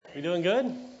We doing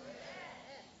good?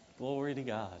 Glory to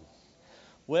God.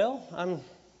 Well, I'm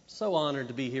so honored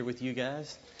to be here with you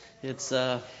guys. It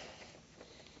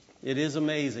is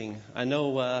amazing. I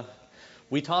know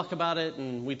we talk about it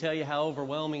and we tell you how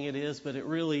overwhelming it is, but it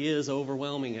really is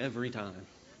overwhelming every time.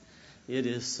 It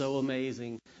is so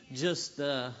amazing. Just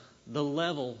the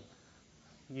level.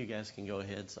 You guys can go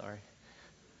ahead, sorry.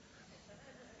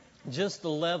 Just the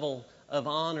level of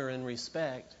honor and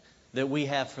respect that we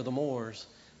have for the Moores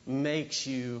makes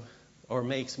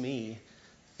me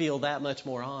feel that much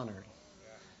more honored.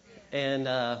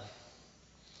 And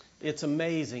it's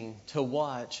amazing to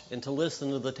watch and to listen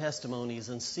to the testimonies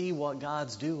and see what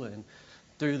God's doing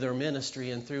through their ministry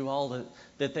and through all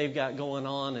that they've got going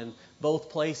on in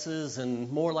both places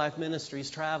and More Life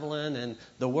Ministries traveling and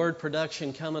the word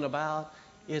production coming about.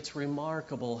 It's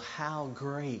remarkable how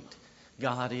great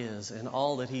God is and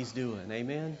all that He's doing.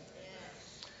 Amen?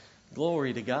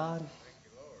 Glory to God.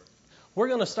 We're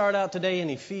going to start out today in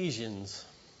Ephesians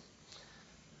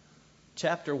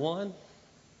chapter 1.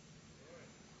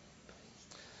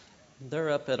 They're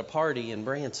up at a party in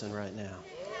Branson right now.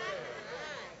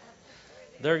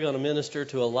 They're going to minister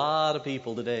to a lot of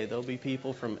people today. There'll be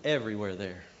people from everywhere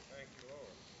there.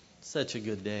 Such a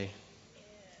good day.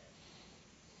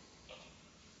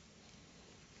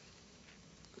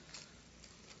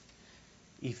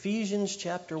 Ephesians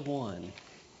chapter 1.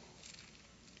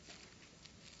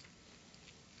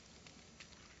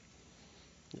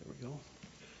 There we go.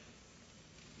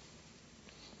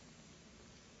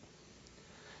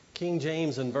 King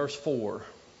James in verse 4.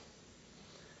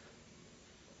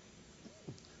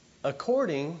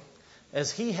 According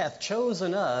as He hath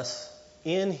chosen us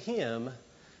in Him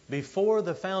before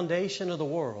the foundation of the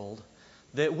world,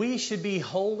 that we should be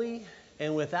holy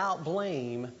and without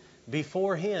blame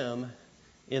before Him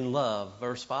in love.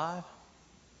 Verse 5.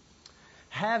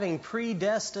 Having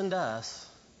predestined us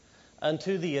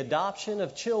unto the adoption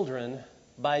of children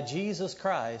by Jesus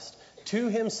Christ to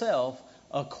Himself,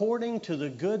 according to the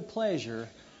good pleasure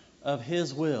of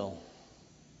His will.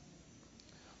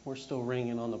 We're still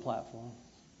ringing on the platform.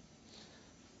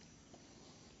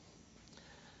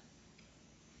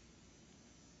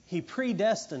 He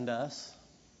predestined us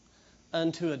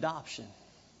unto adoption.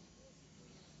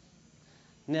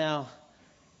 Now,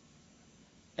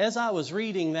 as I was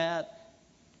reading that,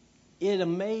 it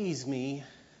amazed me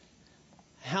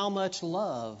how much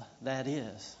love that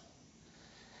is.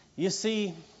 You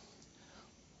see,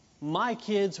 my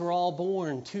kids were all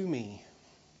born to me.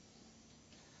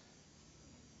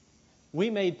 We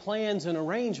made plans and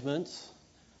arrangements,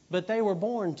 but they were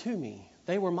born to me.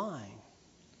 They were mine.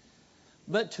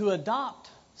 But to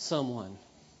adopt someone,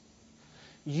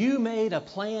 you made a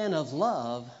plan of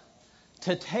love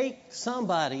to take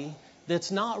somebody that's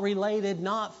not related,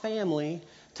 not family,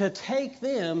 to take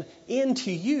them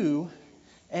into you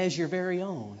as your very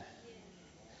own.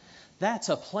 That's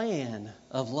a plan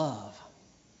of love.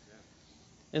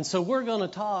 And so we're going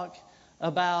to talk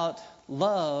about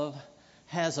love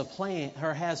has a plan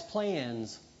or has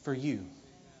plans for you.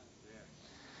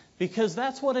 Because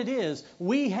that's what it is.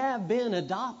 We have been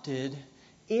adopted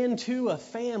into a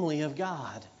family of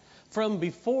God. From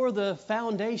before the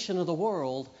foundation of the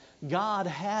world, God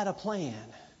had a plan.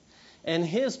 And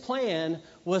His plan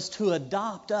was to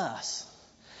adopt us,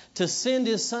 to send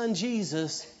His Son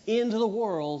Jesus into the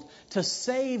world, to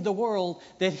save the world,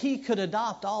 that He could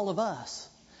adopt all of us.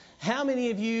 How many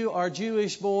of you are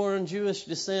Jewish born, Jewish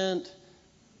descent?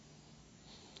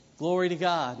 Glory to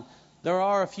God. There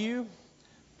are a few.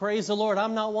 Praise the Lord.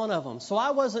 I'm not one of them. So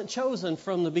I wasn't chosen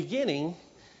from the beginning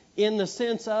in the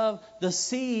sense of the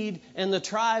seed and the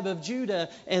tribe of Judah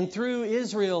and through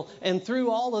Israel and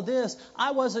through all of this.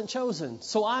 I wasn't chosen.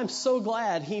 So I'm so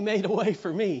glad He made a way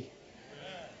for me.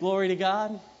 Amen. Glory to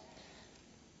God.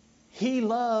 He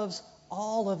loves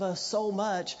all of us so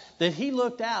much that He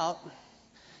looked out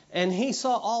and He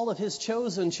saw all of His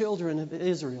chosen children of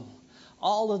Israel,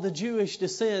 all of the Jewish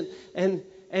descent, and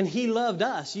He loved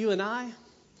us, you and I,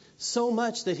 so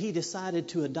much that He decided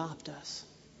to adopt us.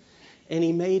 And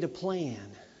He made a plan.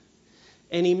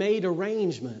 And He made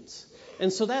arrangements.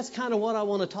 And so that's kind of what I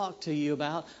want to talk to you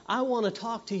about. I want to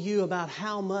talk to you about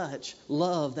how much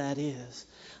love that is.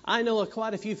 I know of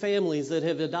quite a few families that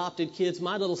have adopted kids.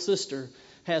 My little sister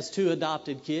has 2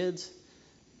 adopted kids.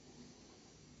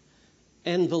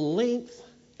 And the length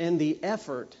and the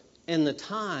effort and the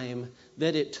time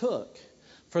that it took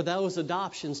for those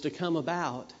adoptions to come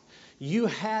about, you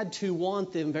had to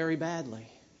want them very badly.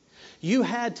 You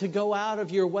had to go out of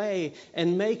your way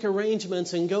and make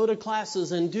arrangements and go to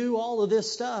classes and do all of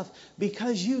this stuff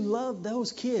because you loved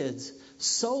those kids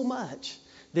so much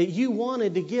that you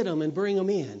wanted to get them and bring them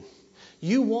in.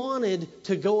 You wanted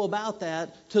to go about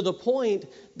that to the point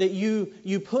that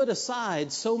you put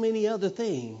aside so many other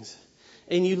things.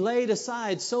 And you laid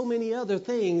aside so many other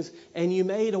things, and you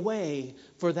made a way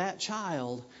for that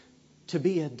child to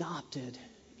be adopted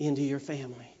into your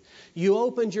family. You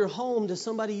opened your home to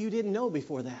somebody you didn't know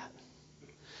before that.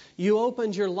 You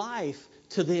opened your life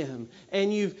to them,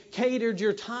 and you've catered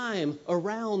your time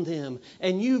around them,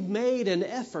 and you've made an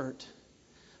effort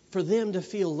for them to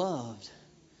feel loved,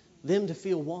 them to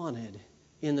feel wanted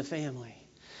in the family.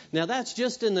 Now that's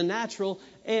just in the natural,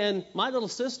 and my little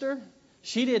sister,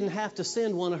 she didn't have to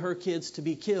send one of her kids to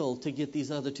be killed to get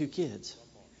these other two kids.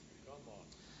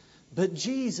 But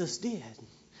Jesus did.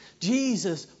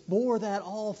 Jesus bore that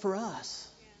all for us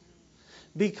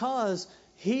because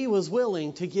He was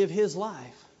willing to give His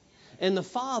life. And the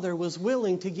Father was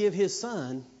willing to give His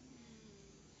Son.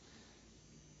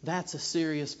 That's a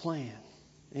serious plan.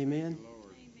 Amen?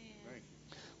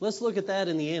 Let's look at that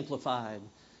in the Amplified.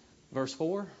 Verse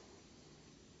 4.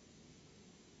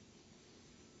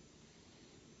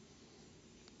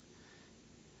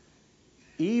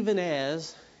 Even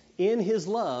as in His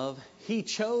love He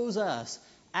chose us,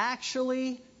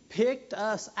 actually picked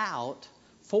us out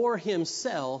for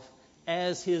Himself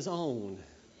as His own.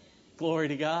 Glory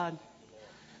to God.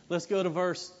 Let's go to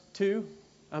verse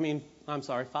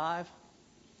 5.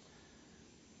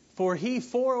 For He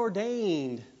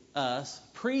foreordained us,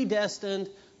 predestined,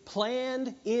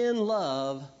 planned in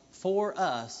love for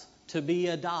us to be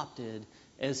adopted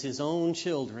as His own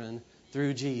children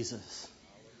through Jesus.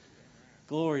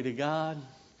 Glory to God.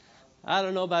 I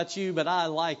don't know about you, but I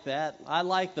like that. I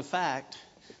like the fact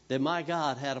that my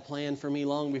God had a plan for me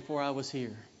long before I was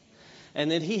here.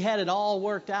 And that He had it all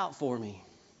worked out for me.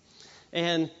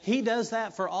 And He does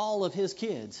that for all of His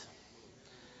kids.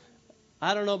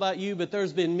 I don't know about you, but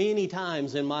there's been many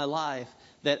times in my life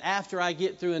that after I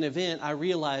get through an event, I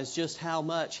realize just how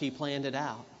much He planned it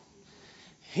out.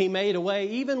 He made a way,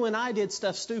 even when I did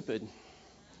stuff stupid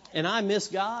and I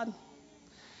missed God,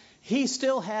 He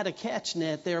still had a catch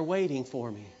net there waiting for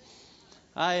me.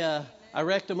 I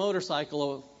wrecked a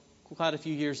motorcycle quite a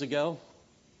few years ago.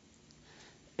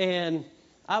 And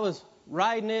I was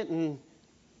riding it, and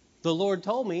the Lord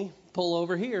told me, pull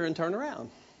over here and turn around.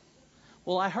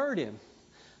 Well, I heard Him.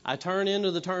 I turn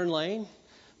into the turn lane,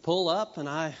 pull up, and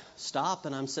I stop,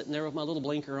 and I'm sitting there with my little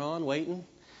blinker on, waiting.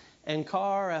 And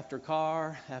car after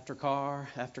car after car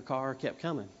after car kept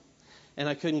coming. And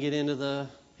I couldn't get into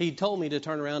He told me to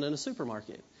turn around in a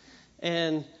supermarket.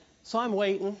 And so I'm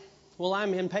waiting. Well,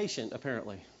 I'm impatient,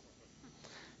 apparently.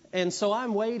 And so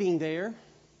I'm waiting there.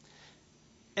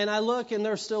 And I look, and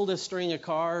there's still this string of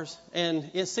cars.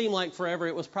 And it seemed like forever.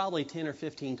 It was probably 10 or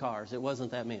 15 cars. It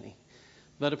wasn't that many.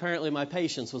 But apparently my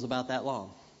patience was about that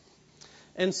long.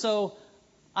 And so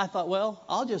I thought, well,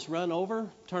 I'll just run over,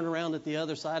 turn around at the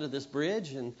other side of this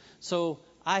bridge. And so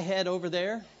I head over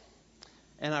there,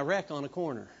 and I wreck on a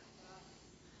corner.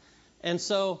 And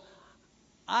so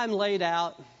I'm laid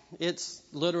out. It's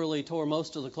literally tore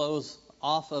most of the clothes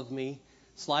off of me,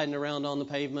 sliding around on the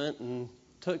pavement, and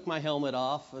took my helmet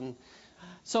off. And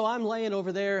so I'm laying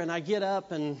over there, and I get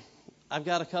up, and I've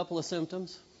got a couple of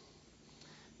symptoms.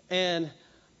 And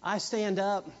I stand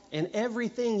up, and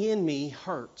everything in me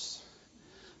hurts.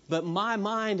 But my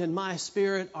mind and my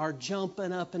spirit are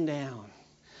jumping up and down.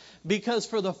 Because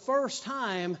for the first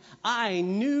time, I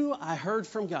knew I heard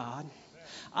from God.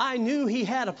 I knew He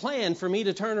had a plan for me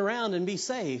to turn around and be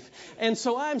safe. And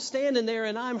so I'm standing there,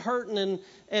 and I'm hurting,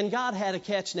 and God had a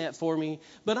catch net for me.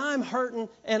 But I'm hurting,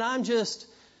 and I'm just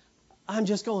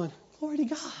going, glory to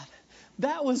God.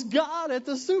 That was God at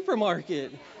the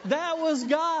supermarket. That was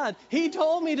God. He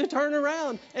told me to turn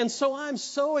around. And so I'm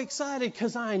so excited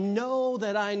because I know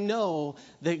that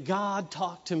God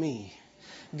talked to me.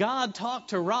 God talked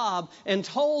to Rob and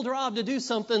told Rob to do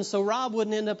something so Rob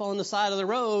wouldn't end up on the side of the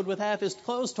road with half his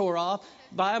clothes tore off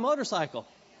by a motorcycle.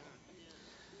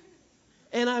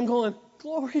 And I'm going,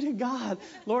 glory to God.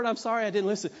 Lord, I'm sorry I didn't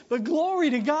listen. But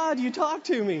glory to God, you talked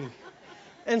to me.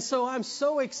 And so I'm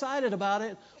so excited about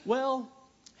it. Well,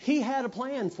 He had a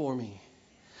plan for me.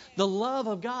 The love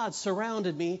of God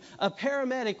surrounded me. A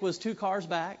paramedic was 2 cars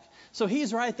back, so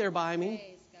he's right there by me.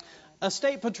 A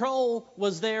state patrol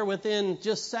was there within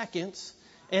just seconds,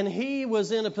 and he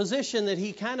was in a position that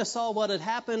he kind of saw what had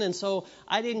happened, and so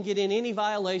I didn't get in any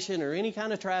violation or any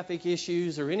kind of traffic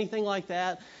issues or anything like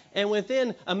that. And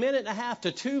within a minute and a half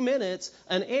to 2 minutes,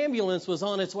 an ambulance was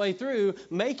on its way through,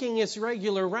 making its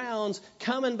regular rounds,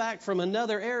 coming back from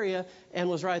another area, and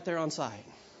was right there on site.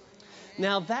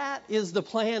 Now that is the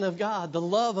plan of God, the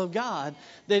love of God,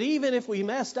 that even if we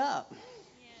messed up,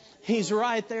 He's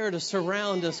right there to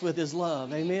surround us with His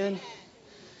love. Amen?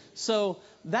 So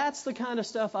that's the kind of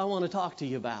stuff I want to talk to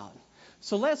you about.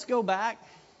 So let's go back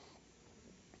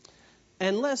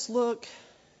and let's look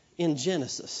in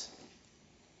Genesis.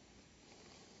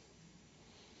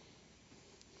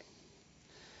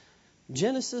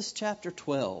 Genesis chapter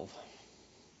 12.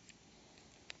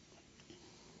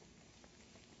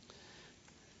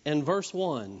 And verse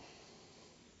 1.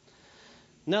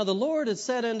 Now the Lord had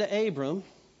said unto Abram,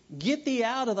 Get thee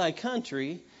out of thy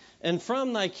country, and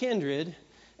from thy kindred,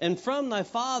 and from thy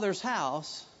father's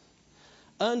house,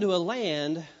 unto a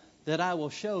land that I will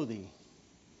show thee.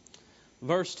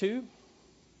 Verse 2.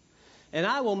 And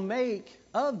I will make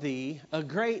of thee a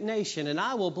great nation, and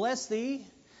I will bless thee,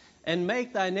 and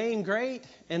make thy name great,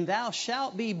 and thou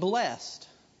shalt be blessed.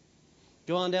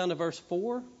 Go on down to verse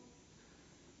 4.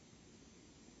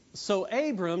 So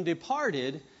Abram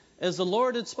departed as the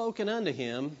Lord had spoken unto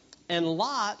him, and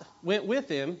Lot went with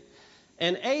him.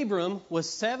 And Abram was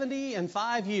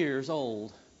 75 years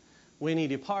old when he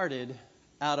departed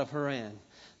out of Haran.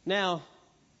 Now,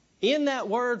 in that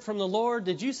word from the Lord,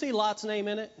 did you see Lot's name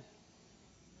in it?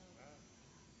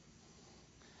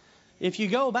 If you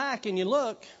go back and you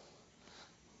look,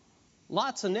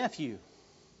 Lot's a nephew.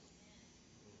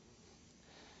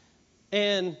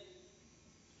 And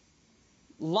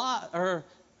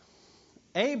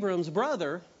Abram's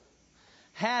brother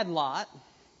had Lot.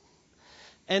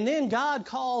 And then God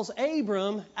calls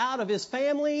Abram out of his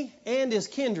family and his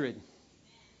kindred.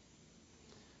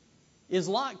 Is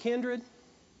Lot kindred?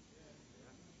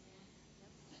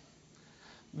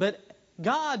 But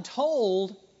God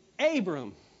told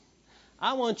Abram,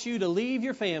 I want you to leave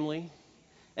your family,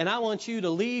 and I want you to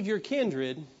leave your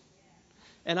kindred,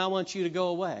 and I want you to go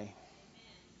away.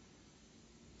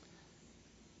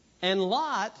 And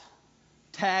Lot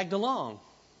tagged along.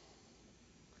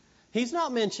 He's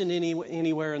not mentioned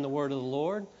anywhere in the word of the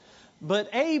Lord, but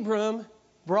Abram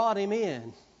brought him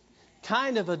in,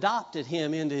 kind of adopted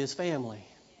him into his family.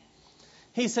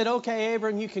 He said, okay,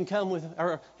 Abram, you can come with,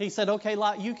 or he said, okay,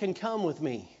 Lot, you can come with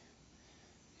me.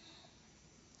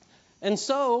 And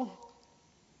so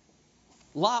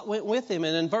Lot went with him.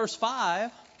 And in verse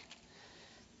 5,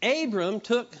 Abram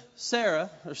took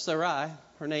Sarai,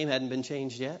 her name hadn't been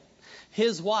changed yet,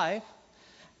 his wife,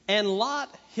 and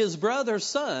Lot, his brother's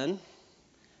son,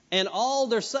 and all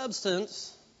their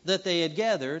substance that they had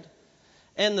gathered,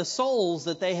 and the souls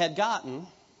that they had gotten.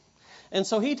 And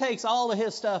so he takes all of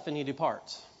his stuff and he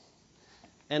departs.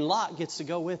 And Lot gets to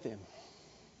go with him.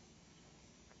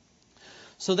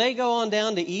 So they go on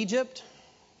down to Egypt.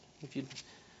 If you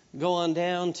go on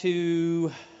down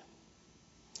to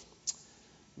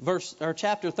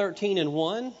chapter 13 and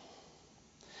 1.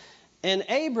 And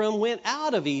Abram went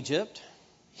out of Egypt,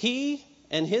 he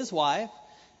and his wife,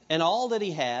 and all that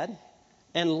he had,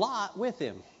 and Lot with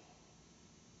him.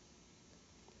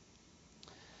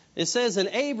 It says, and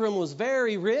Abram was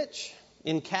very rich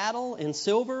in cattle, in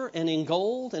silver, and in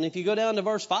gold. And if you go down to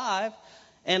verse 5,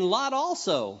 and Lot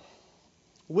also,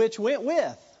 which went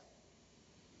with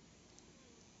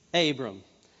Abram,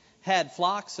 had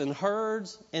flocks and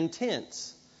herds and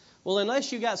tents. Well,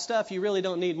 unless you got stuff, you really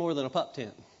don't need more than a pup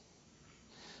tent.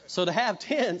 So to have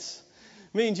tents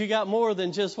means you got more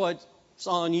than just what's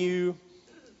on you.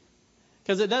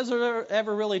 Because it doesn't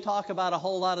ever really talk about a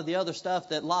whole lot of the other stuff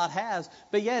that Lot has.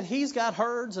 But yet he's got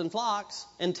herds and flocks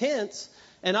and tents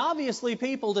and obviously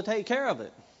people to take care of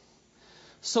it.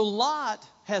 So Lot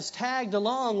has tagged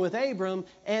along with Abram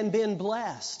and been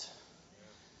blessed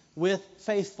with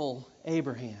faithful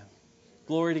Abraham.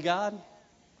 Glory to God.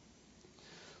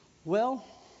 Well,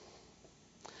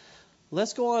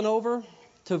 let's go on over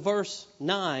to verse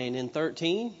 9 and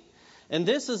 13. And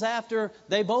this is after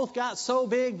they both got so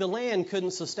big the land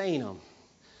couldn't sustain them.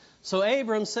 So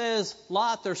Abram says,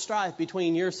 Lot, there's strife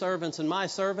between your servants and my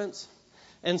servants.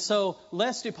 And so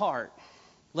let's depart.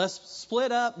 Let's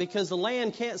split up because the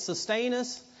land can't sustain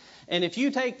us. And if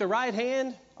you take the right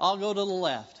hand, I'll go to the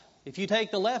left. If you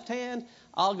take the left hand,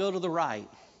 I'll go to the right.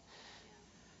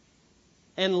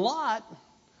 And Lot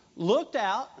looked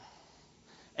out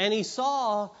and he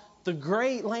saw the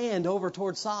great land over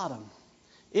toward Sodom.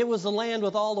 It was the land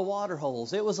with all the water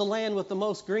holes. It was the land with the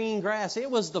most green grass. It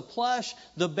was the plush,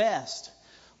 the best.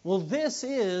 Well, this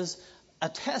is a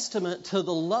testament to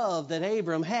the love that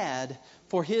Abram had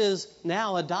for his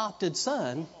now adopted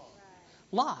son,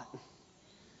 Lot.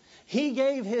 He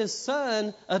gave his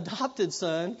son, adopted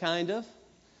son, kind of,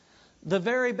 the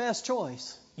very best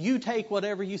choice. You take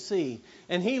whatever you see.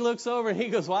 And he looks over and he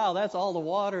goes, wow, that's all the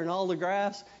water and all the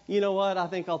grass. You know what? I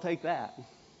think I'll take that.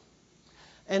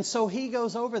 And so he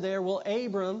goes over there. Well,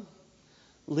 Abram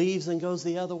leaves and goes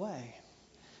the other way.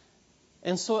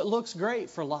 And so it looks great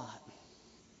for Lot.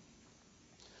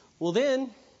 Well then,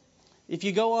 if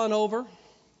you go on over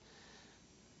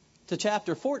to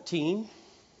chapter 14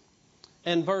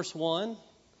 and verse 1,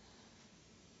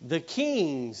 the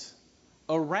kings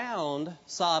around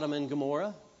Sodom and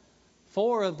Gomorrah,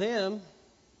 4 of them,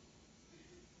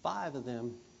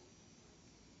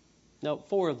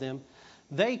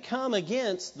 they come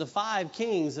against the 5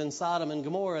 kings in Sodom and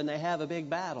Gomorrah, and they have a big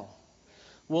battle.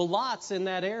 Well, Lot's in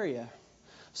that area.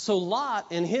 So Lot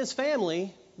and his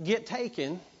family get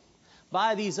taken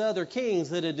by these other kings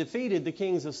that had defeated the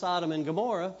kings of Sodom and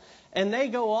Gomorrah, and they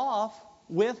go off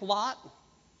with Lot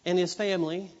and his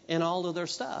family and all of their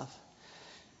stuff.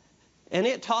 And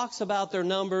it talks about their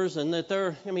numbers and that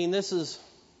this is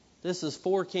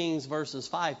 4 kings versus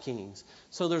 5 kings.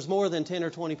 So there's more than 10 or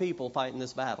 20 people fighting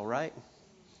this battle, right?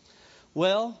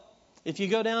 Well, if you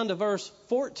go down to verse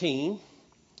 14,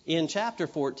 in chapter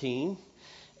 14,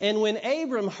 and when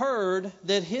Abram heard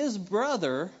that his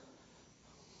brother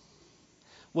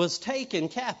was taken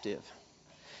captive,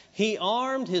 he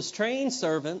armed his trained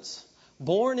servants,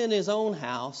 born in his own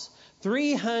house,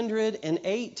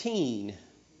 318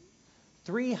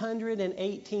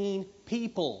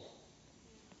 people.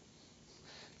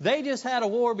 They just had a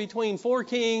war between 4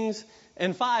 kings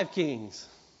and 5 kings.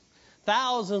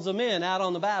 Thousands of men out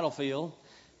on the battlefield.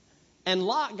 And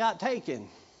Lot got taken.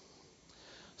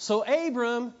 So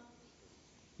Abram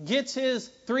gets his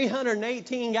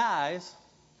 318 guys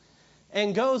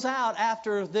and goes out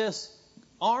after this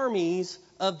armies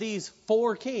of these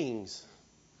 4 kings.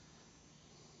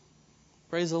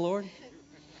 Praise the Lord.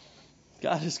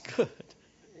 God is good.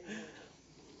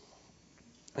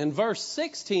 In verse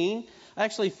 16,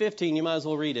 actually 15, you might as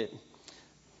well read it.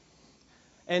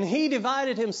 And he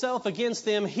divided himself against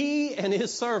them, he and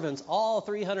his servants, all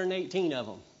 318 of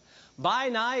them, by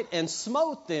night, and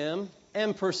smote them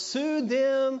and pursued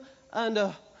them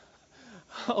unto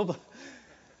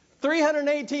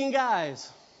 318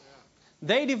 guys.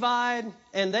 They divide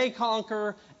and they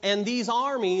conquer, and these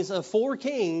armies of 4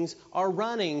 kings are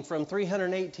running from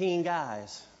 318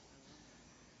 guys.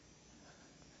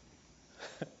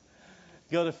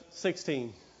 Go to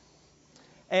 16.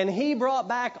 And he brought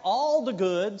back all the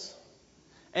goods,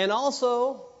 and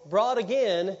also brought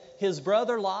again his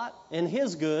brother Lot and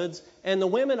his goods, and the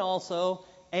women also,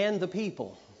 and the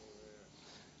people.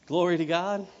 Glory to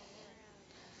God.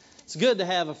 It's good to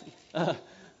have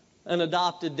an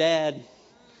adopted dad.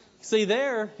 See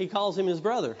there, he calls him his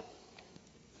brother.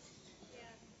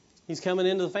 He's coming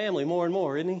into the family more and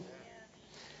more, isn't he?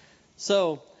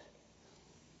 So,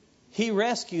 he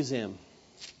rescues him.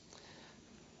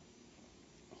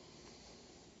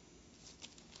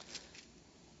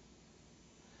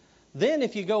 Then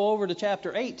if you go over to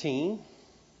chapter 18,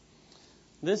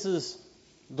 this is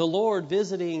the Lord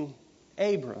visiting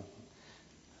Abram.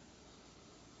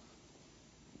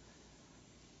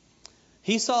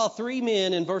 He saw 3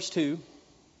 men in verse 2.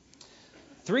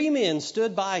 3 men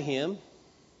stood by him.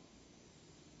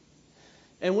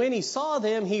 And when he saw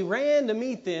them, he ran to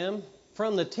meet them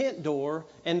from the tent door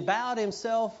and bowed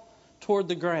himself toward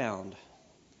the ground.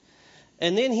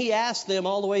 And then he asked them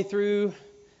all the way through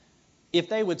if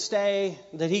they would stay,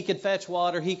 that he could fetch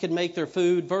water, he could make their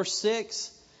food. Verse 6,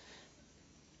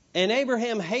 and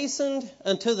Abraham hastened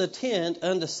unto the tent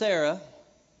unto Sarah,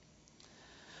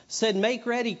 said, make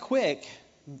ready quick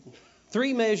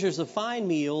 3 measures of fine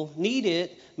meal, knead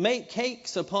it, make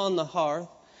cakes upon the hearth.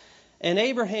 And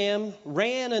Abraham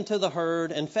ran unto the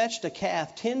herd and fetched a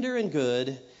calf tender and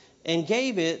good, and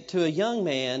gave it to a young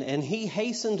man, and he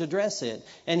hastened to dress it.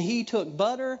 And he took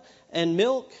butter and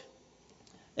milk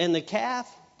and the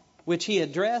calf which he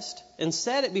had dressed, and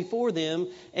set it before them,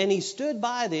 and he stood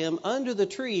by them under the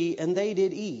tree, and they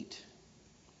did eat.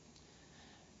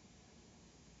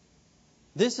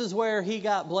 This is where he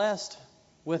got blessed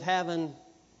with having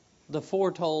the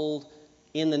foretold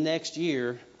in the next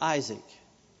year, Isaac.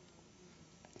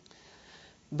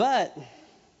 But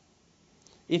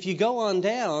if you go on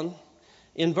down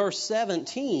in verse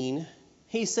 17,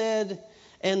 he said,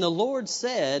 and the Lord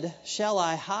said, shall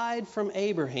I hide from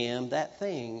Abraham that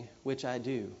thing which I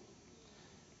do?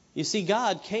 You see,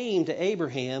 God came to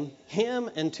Abraham, him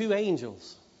and 2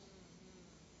 angels.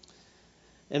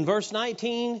 In verse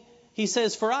 19, he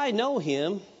says, for I know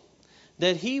him,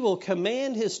 that he will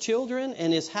command his children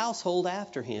and his household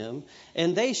after him,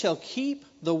 and they shall keep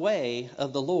the way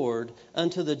of the Lord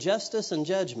unto the justice and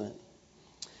judgment.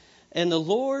 And the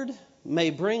Lord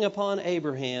may bring upon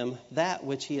Abraham that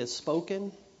which he has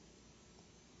spoken.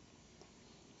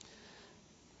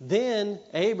 Then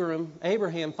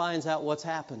Abraham finds out what's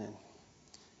happening.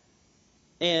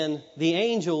 and the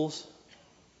angels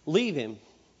leave him.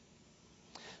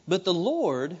 But the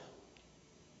Lord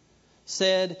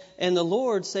said,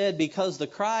 because the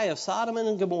cry of Sodom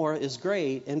and Gomorrah is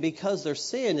great, and because their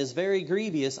sin is very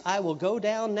grievous, I will go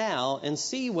down now and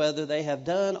see whether they have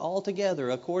done altogether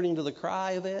according to the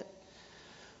cry of it,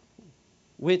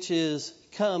 which is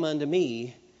come unto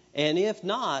me, and if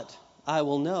not, I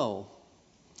will know.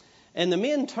 And the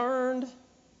men turned,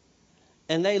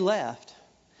 and they left.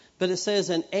 But it says,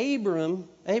 and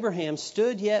Abraham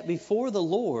stood yet before the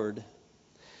Lord.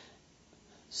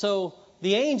 So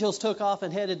the angels took off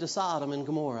and headed to Sodom and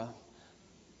Gomorrah.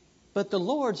 But the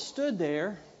Lord stood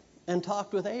there and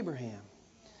talked with Abraham.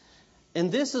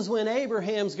 And this is when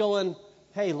Abraham's going,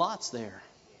 hey, Lot's there.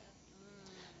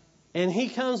 And he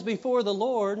comes before the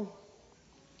Lord,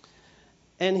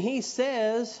 and he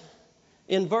says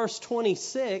in verse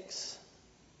 26,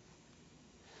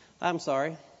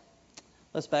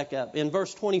 let's back up. In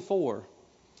verse 24,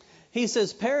 he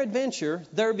says, peradventure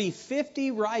there be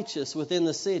 50 righteous within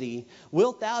the city.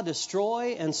 Wilt thou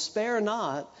destroy and spare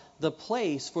not the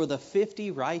place for the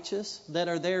 50 righteous that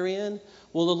are therein?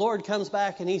 Well, the Lord comes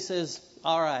back and he says,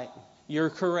 all right, you're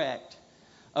correct.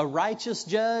 A righteous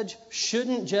judge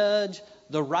shouldn't judge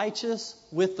the righteous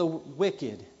with the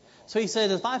wicked. So he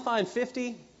said, if I find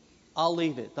 50, I'll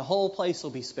leave it. The whole place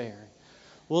will be spared.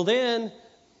 Well, then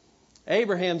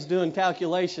Abraham's doing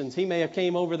calculations. He may have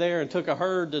came over there and took a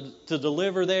herd to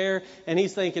deliver there. And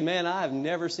he's thinking, man, I've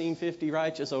never seen 50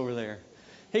 righteous over there.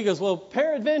 He goes, well,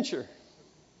 peradventure,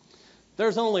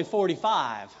 there's only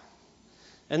 45.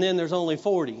 And then there's only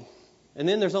 40. And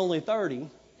then there's only 30.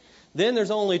 Then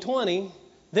there's only 20.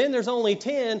 Then there's only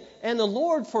 10. And the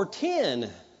Lord for 10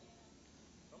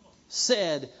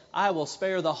 said, I will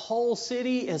spare the whole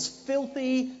city, as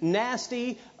filthy,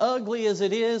 nasty, ugly as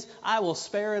it is. I will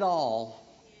spare it all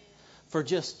for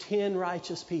just 10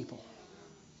 righteous people.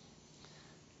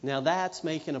 Now that's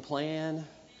making a plan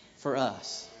for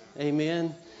us.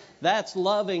 Amen. That's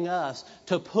loving us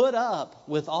to put up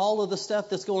with all of the stuff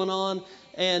that's going on.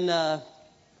 And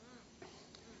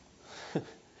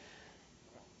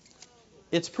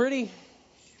it's pretty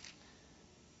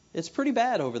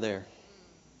bad over there.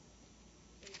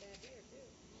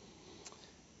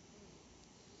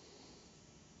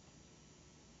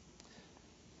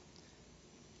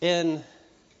 And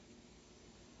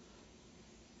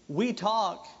we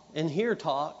talk and hear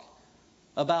talk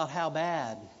about how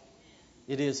bad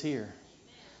it is here.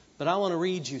 But I want to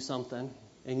read you something,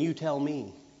 and you tell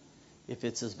me if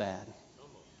it's as bad.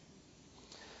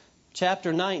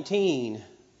 Chapter 19,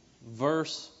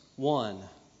 verse 1.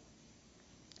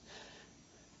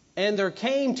 And there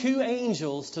came 2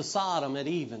 angels to Sodom at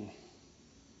even.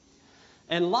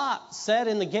 And Lot sat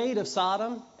in the gate of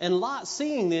Sodom, and Lot,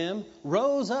 seeing them,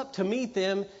 rose up to meet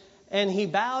them, and he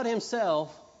bowed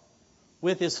himself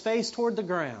with his face toward the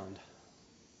ground.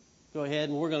 Go ahead,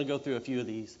 and we're going to go through a few of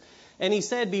these. And he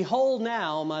said, behold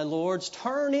now, my lords,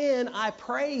 turn in, I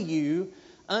pray you,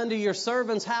 unto your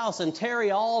servant's house, and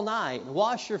tarry all night.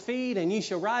 Wash your feet, and ye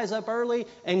shall rise up early,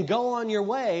 and go on your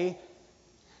way.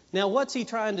 Now, what's he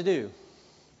trying to do?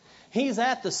 He's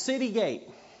at the city gate.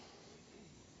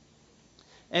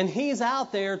 And he's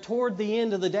out there toward the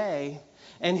end of the day,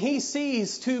 and he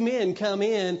sees 2 men come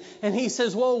in, and he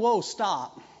says, whoa,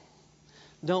 stop.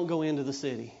 Don't go into the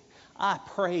city. I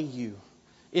pray you.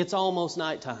 It's almost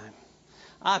nighttime.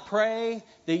 I pray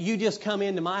that you just come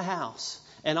into my house,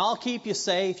 and I'll keep you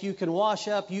safe. You can wash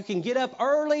up. You can get up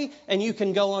early, and you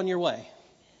can go on your way.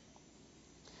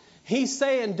 He's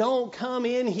saying, don't come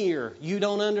in here. You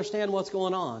don't understand what's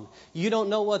going on. You don't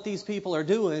know what these people are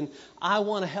doing. I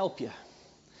want to help you.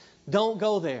 Don't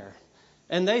go there.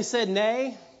 And they said,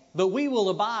 nay, but we will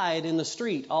abide in the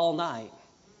street all night.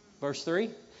 Verse 3.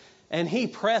 And he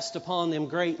pressed upon them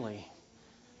greatly.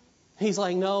 He's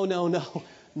like, no.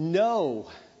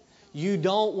 You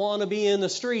don't want to be in the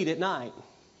street at night.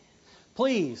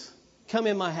 Please, come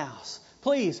in my house.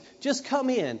 Please, just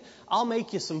come in. I'll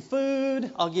make you some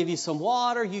food. I'll give you some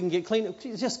water. You can get clean.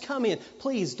 Just come in.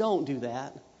 Please don't do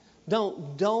that.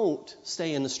 Don't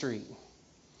stay in the street.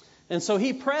 And so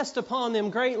he pressed upon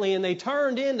them greatly, and they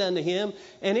turned in unto him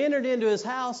and entered into his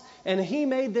house, and he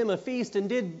made them a feast and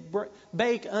did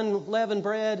bake unleavened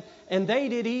bread, and they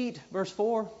did eat. Verse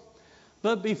 4.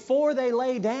 But before they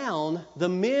lay down, the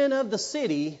men of the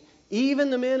city, even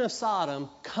the men of Sodom,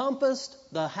 compassed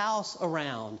the house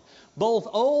around, both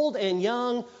old and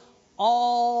young,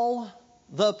 all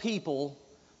the people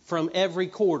from every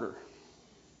quarter.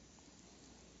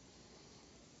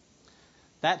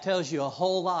 That tells you a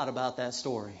whole lot about that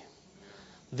story.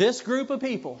 This group of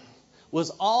people was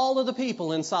all of the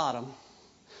people in Sodom,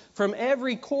 from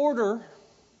every quarter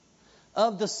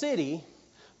of the city,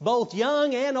 both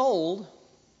young and old,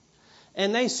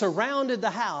 and they surrounded the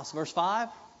house. Verse 5.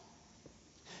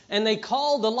 And they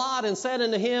called to Lot and said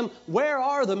unto him, Where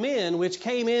are the men which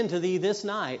came in to thee this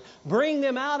night? Bring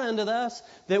them out unto us,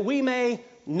 that we may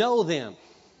know them.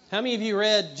 How many of you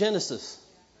read Genesis?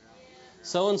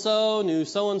 So-and-so knew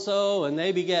so-and-so, and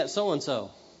they begat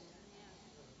so-and-so.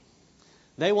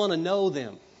 They want to know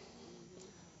them.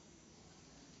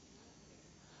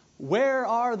 Where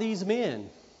are these men?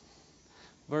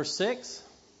 Verse 6.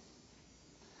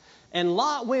 And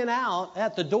Lot went out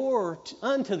at the door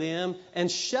unto them and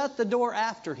shut the door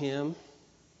after him.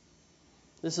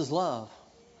 This is love.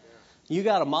 You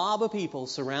got a mob of people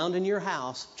surrounding your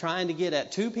house trying to get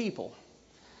at two people.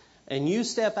 And you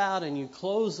step out and you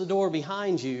close the door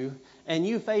behind you and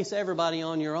you face everybody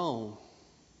on your own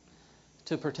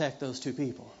to protect those two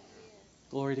people.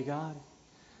 Glory to God.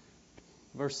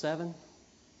 Verse 7.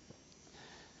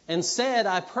 And said,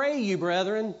 I pray you,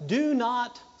 brethren, do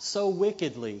not so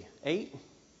wickedly. 8.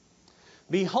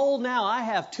 Behold, now I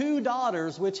have 2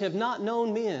 daughters which have not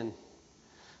known men.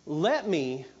 Let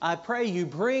me, I pray you,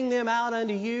 bring them out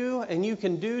unto you, and you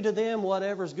can do to them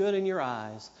whatever is good in your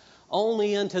eyes.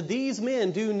 Only unto these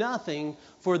men do nothing,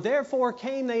 for therefore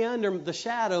came they under the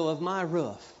shadow of my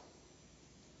roof.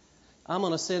 I'm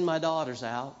going to send my daughters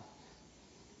out.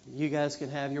 You guys can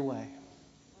have your way.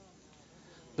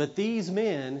 But these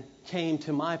men came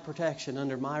to my protection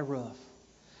under my roof.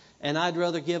 And I'd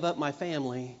rather give up my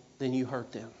family than you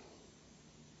hurt them.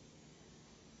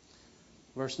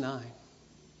 Verse 9.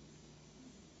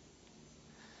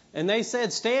 And they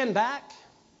said, Stand back.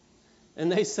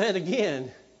 And they said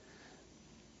again,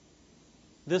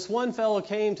 This one fellow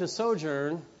came to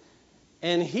sojourn,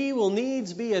 and he will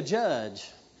needs be a judge.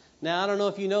 Now, I don't know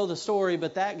if you know the story,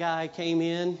 but that guy came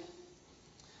in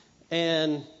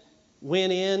and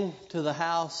went in to the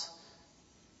house,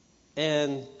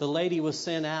 and the lady was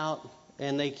sent out,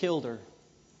 and they killed her,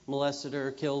 molested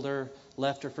her, killed her,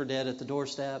 left her for dead at the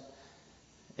doorstep.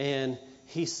 And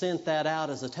he sent that out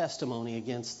as a testimony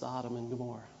against Sodom and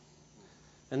Gomorrah.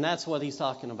 And that's what he's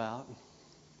talking about.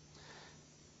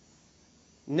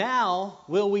 Now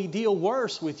will we deal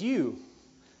worse with you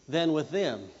than with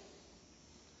them.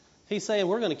 He's saying,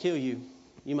 we're going to kill you.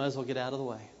 You might as well get out of the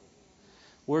way.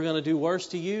 We're going to do worse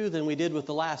to you than we did with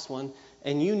the last one.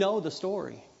 And you know the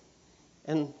story.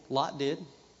 And Lot did.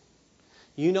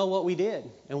 You know what we did.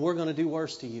 And we're going to do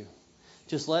worse to you.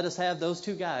 Just let us have those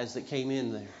 2 guys that came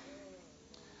in there.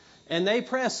 And they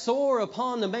pressed sore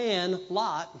upon the man,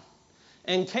 Lot,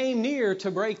 and came near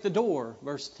to break the door.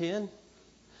 Verse 10.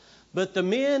 But the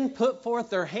men put forth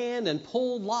their hand and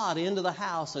pulled Lot into the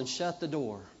house and shut the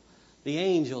door. The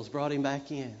angels brought him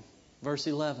back in. Verse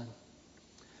 11.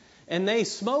 And they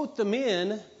smote the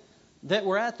men that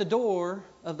were at the door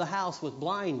of the house with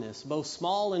blindness, both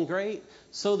small and great,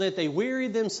 so that they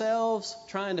wearied themselves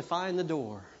trying to find the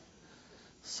door.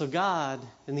 So God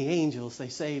and the angels, they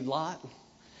saved Lot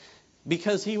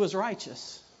because he was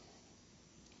righteous.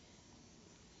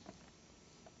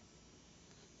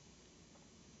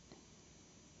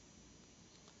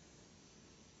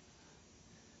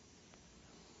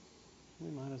 We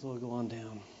might as well go on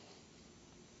down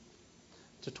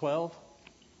to 12.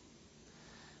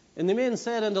 And the men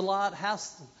said unto Lot,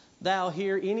 Hast thou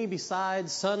here any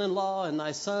besides son-in-law and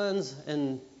thy sons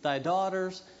and thy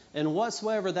daughters, and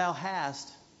whatsoever thou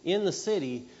hast in the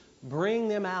city, bring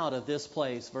them out of this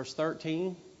place. Verse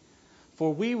 13.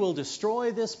 For we will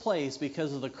destroy this place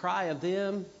because of the cry of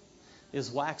them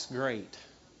is waxed great.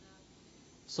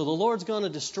 So the Lord's going to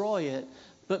destroy it,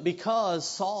 but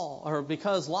because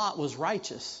Lot was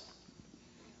righteous,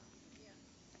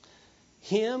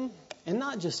 him, and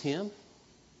not just him,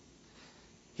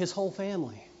 his whole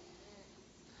family,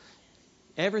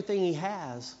 everything he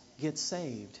has gets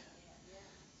saved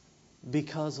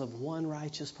because of one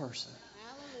righteous person.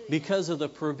 Because of the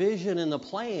provision and the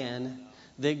plan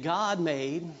that God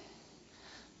made,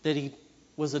 that he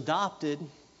was adopted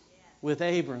with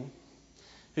Abram,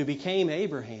 who became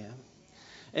Abraham.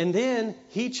 And then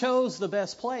he chose the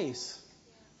best place,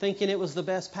 thinking it was the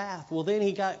best path. Well, then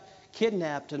he got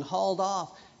kidnapped and hauled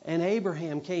off, and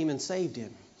Abraham came and saved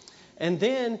him. And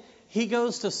then he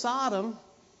goes to Sodom,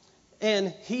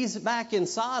 and he's back in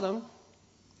Sodom,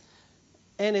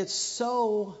 and it's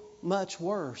so much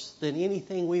worse than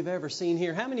anything we've ever seen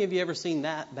here. How many of you ever seen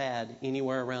that bad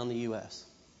anywhere around the U.S.?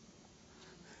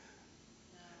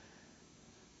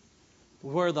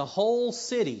 Where the whole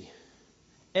city,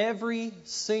 every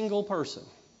single person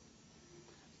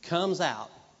comes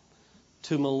out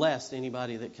to molest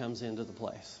anybody that comes into the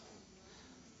place.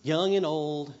 Young and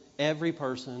old, every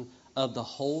person of the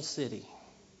whole city.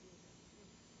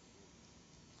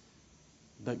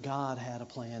 But God had a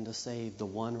plan to save the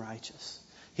one righteous.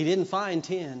 He didn't find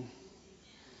 10,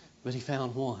 but he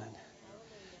found one.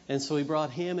 And so he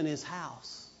brought him and his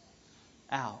house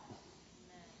out.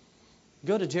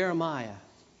 Go to Jeremiah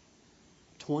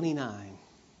 29.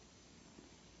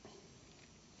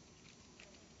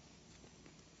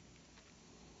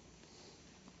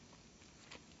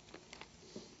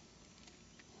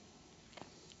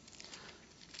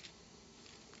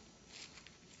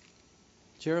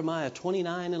 Jeremiah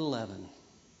 29 and 11.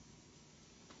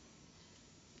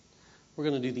 We're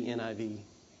going to do the NIV.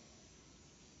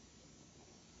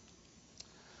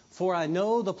 For I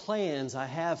know the plans I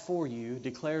have for you,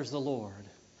 declares the Lord.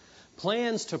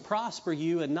 Plans to prosper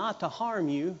you and not to harm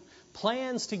you.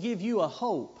 Plans to give you a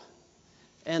hope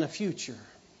and a future.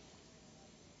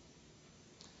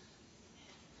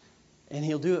 And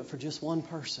he'll do it for just one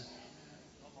person.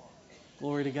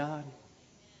 Glory to God.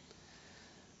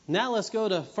 Now let's go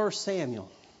to 1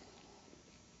 Samuel.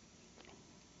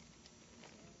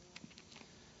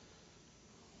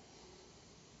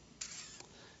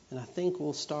 And I think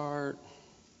we'll start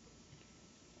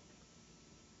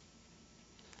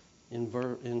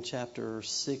in chapter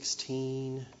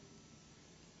 16,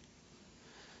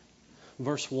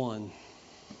 verse 1.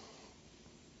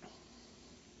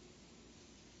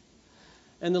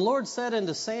 And the Lord said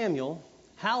unto Samuel,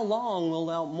 How long wilt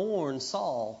thou mourn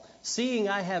Saul, seeing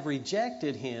I have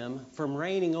rejected him from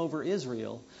reigning over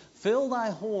Israel? Fill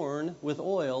thy horn with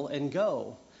oil and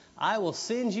go. I will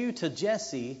send you to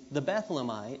Jesse the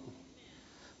Bethlehemite,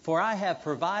 for I have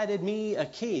provided me a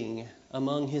king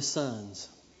among his sons.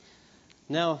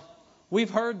 Now, we've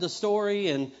heard the story,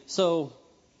 and so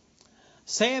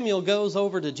Samuel goes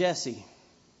over to Jesse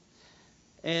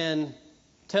and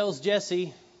tells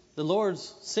Jesse, the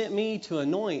Lord's sent me to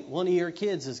anoint one of your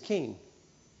kids as king.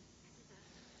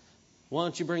 Why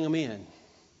don't you bring him in?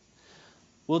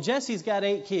 Well, Jesse's got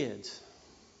 8 kids.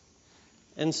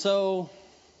 And so,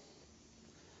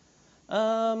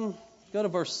 go to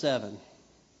verse 7.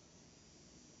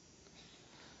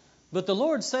 But the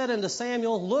Lord said unto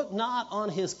Samuel, Look not on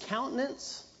his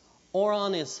countenance or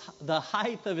on the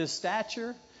height of his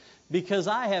stature, because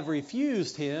I have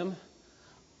refused him.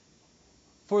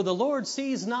 For the Lord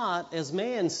sees not as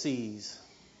man sees.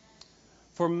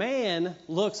 For man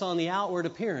looks on the outward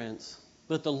appearance,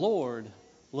 but the Lord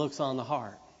looks on the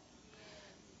heart.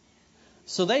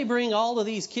 So they bring all of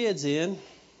these kids in.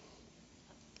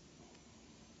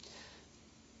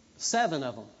 7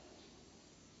 of them.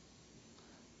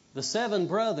 The 7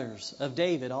 brothers of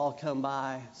David all come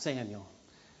by Samuel.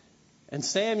 And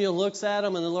Samuel looks at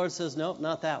them, and the Lord says, Nope,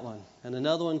 not that one. And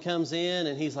another one comes in,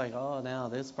 and he's like, Oh, now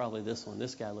that's probably this one.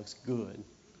 This guy looks good.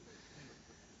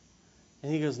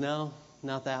 And he goes, No,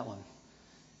 not that one.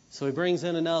 So he brings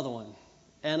in another one,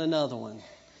 and another one,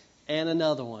 and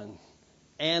another one,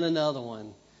 and another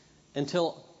one,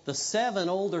 until the 7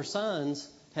 older sons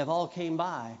have all came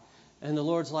by. And the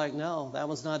Lord's like, No, that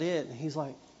was not it. And he's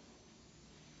like,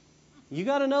 You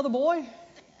got another boy?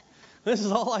 This is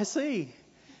all I see.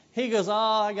 He goes, Oh,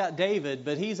 I got David,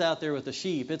 but he's out there with the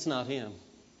sheep. It's not him.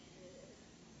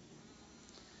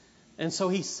 And so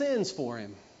he sends for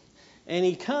him. And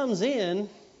he comes in.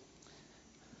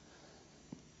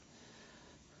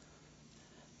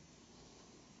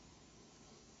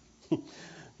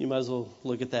 You might as well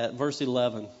look at that. Verse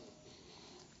 11.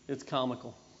 It's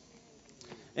comical.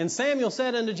 And Samuel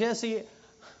said unto Jesse,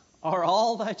 Are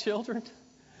all thy children?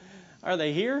 Are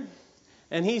they here?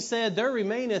 And he said, There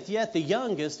remaineth yet the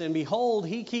youngest, and behold,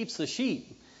 he keeps the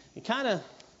sheep. And kind of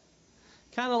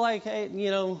like, hey,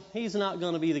 he's not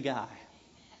going to be the guy.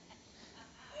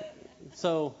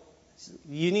 So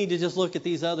you need to just look at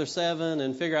these other 7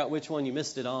 and figure out which one you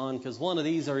missed it on, because one of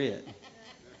these are it.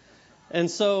 And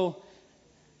so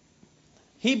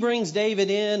he brings David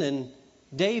in, and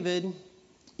David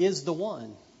is the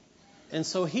one. And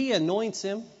so he anoints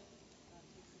him.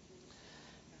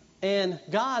 And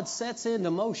God sets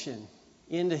into motion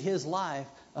into his life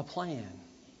a plan.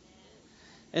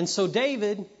 And so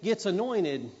David gets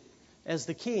anointed as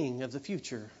the king of the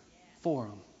future for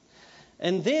him.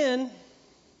 And then,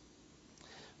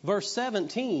 verse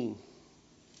 17.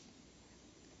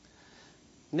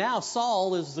 Now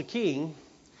Saul is the king.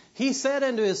 He said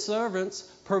unto his servants,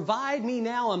 Provide me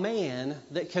now a man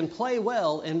that can play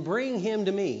well, and bring him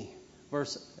to me.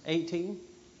 Verse 18.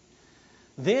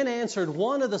 Then answered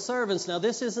one of the servants. Now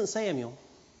this isn't Samuel.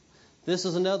 This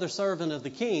is another servant of the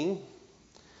king.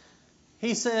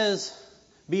 He says,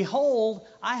 Behold,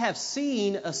 I have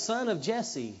seen a son of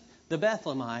Jesse, the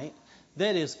Bethlehemite,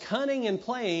 that is cunning and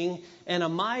playing, and a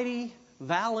mighty,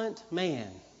 valiant man,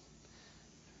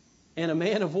 and a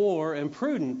man of war, and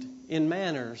prudent in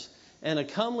manners, and a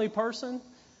comely person,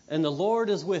 and the Lord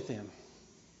is with him.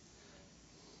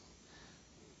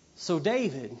 So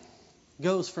David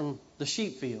goes from the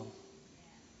sheep field.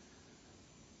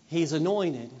 He's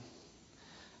anointed.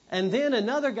 And then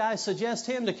another guy suggests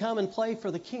him to come and play for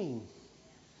the king.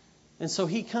 And so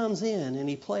he comes in and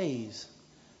he plays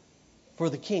for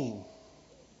the king.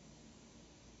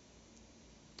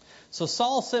 So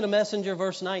Saul sent a messenger,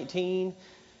 verse 19.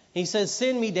 He says,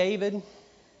 "Send me David."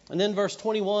 And then verse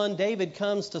 21, David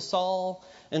comes to Saul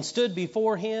and stood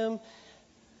before him,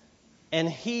 and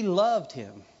he loved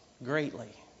him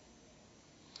greatly.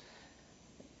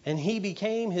 And he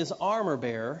became his armor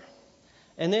bearer.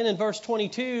 And then in verse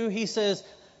 22,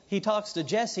 he talks to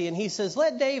Jesse, and he says,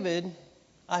 "Let David,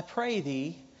 I pray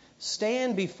thee,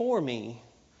 stand before me,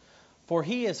 for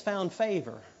he has found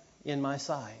favor in my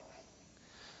sight."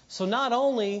 So not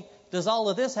only does all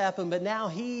of this happen, but now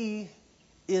he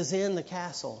is in the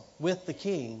castle with the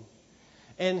king.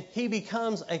 And he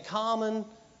becomes a common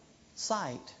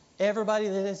sight. Everybody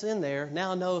that is in there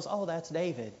now knows, oh, that's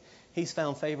David. He's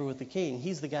found favor with the king.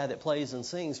 He's the guy that plays and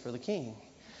sings for the king.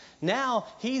 Now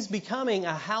he's becoming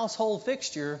a household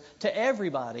fixture to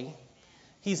everybody.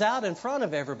 He's out in front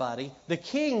of everybody. The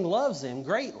king loves him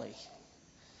greatly.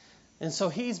 And so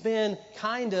he's been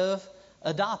kind of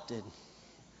adopted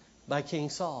by King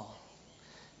Saul.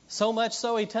 So much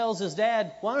so he tells his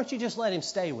dad, "Why don't you just let him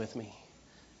stay with me?"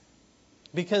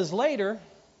 Because later,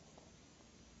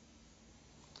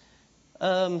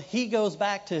 he goes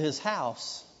back to his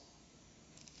house.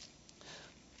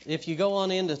 If you go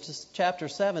on into chapter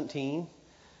 17,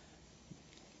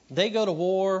 they go to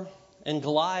war, and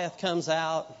Goliath comes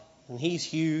out, and he's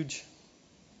huge.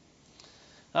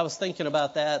 I was thinking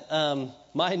about that.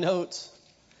 My notes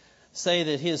say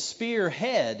that his spear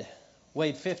head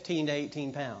weighed 15 to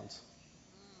 18 pounds.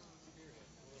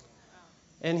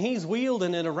 And he's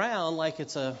wielding it around like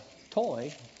it's a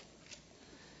toy.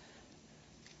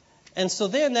 And so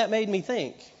then that made me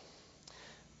think.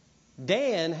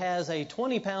 Dan has a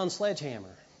 20-pound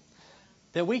sledgehammer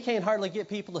that we can't hardly get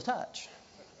people to touch.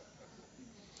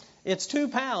 It's 2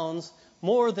 pounds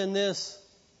more than this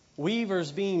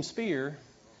weaver's beam spear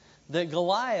that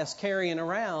Goliath's carrying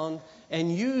around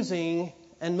and using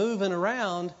and moving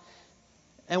around.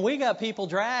 And we got people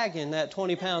dragging that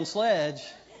 20-pound sledge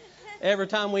every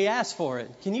time we ask for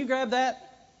it. Can you grab that?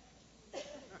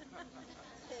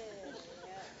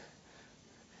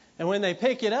 And when they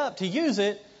pick it up to use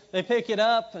it, they pick it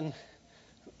up and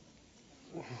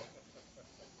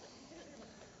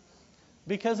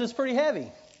because it's pretty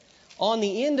heavy. On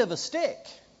the end of a stick,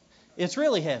 it's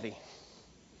really heavy.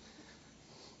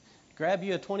 Grab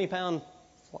you a 20-pound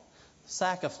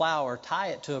sack of flour, tie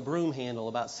it to a broom handle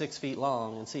about 6 feet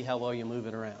long, and see how well you move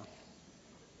it around.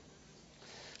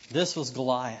 This was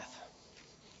Goliath.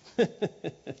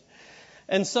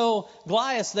 And so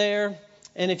Goliath's there,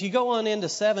 and if you go on into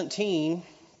 17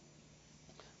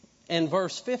 and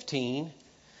verse 15,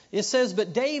 it says,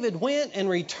 "But David went and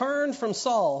returned from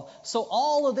Saul." So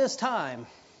all of this time,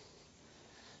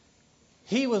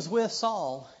 he was with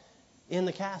Saul in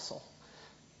the castle.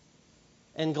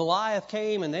 And Goliath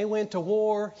came and they went to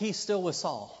war. He's still with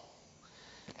Saul.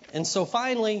 And so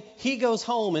finally, he goes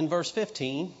home in verse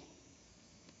 15.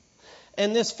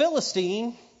 And this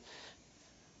Philistine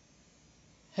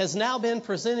has now been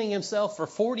presenting himself for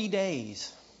 40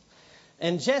 days.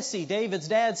 And Jesse, David's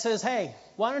dad, says, "Hey,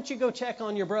 why don't you go check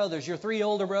on your brothers? Your 3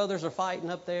 older brothers are fighting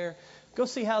up there. Go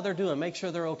see how they're doing. Make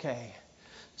sure they're okay."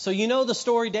 So you know the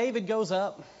story. David goes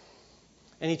up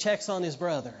and he checks on his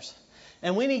brothers.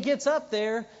 And when he gets up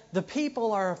there, the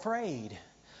people are afraid.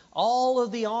 All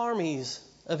of the armies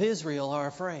of Israel are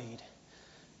afraid.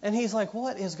 And he's like,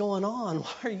 "What is going on?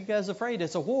 Why are you guys afraid?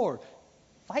 It's a war.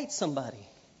 Fight somebody."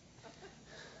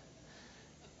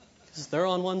 Because they're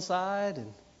on one side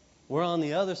and we're on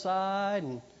the other side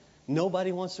and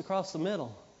nobody wants to cross the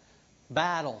middle.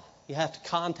 Battle. You have to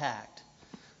contact.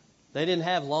 They didn't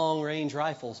have long-range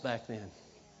rifles back then.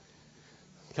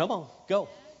 Come on, go.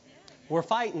 We're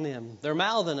fighting them. They're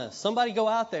mouthing us. Somebody go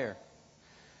out there.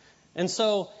 And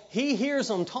so he hears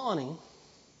them taunting.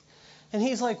 And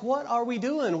he's like, "What are we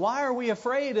doing? Why are we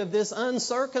afraid of this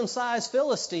uncircumcised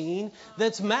Philistine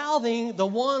that's mouthing the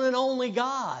one and only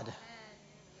God?"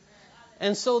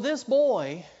 And so this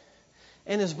boy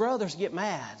and his brothers get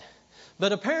mad.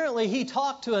 But apparently he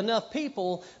talked to enough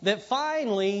people that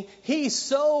finally he's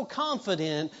so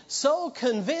confident, so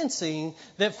convincing,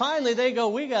 that finally they go,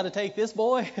 "We got to take this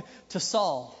boy to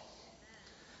Saul."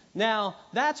 Now,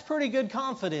 that's pretty good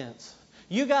confidence.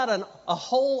 You got a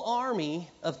whole army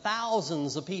of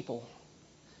thousands of people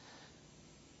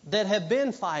that have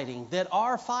been fighting, that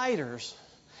are fighters,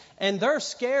 and they're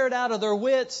scared out of their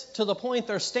wits to the point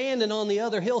they're standing on the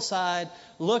other hillside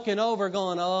looking over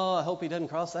going, oh, I hope he doesn't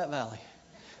cross that valley.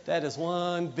 That is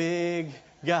one big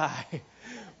guy.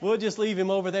 We'll just leave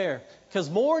him over there. Because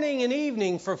morning and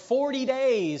evening for 40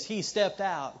 days he stepped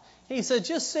out. He said,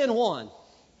 just send one.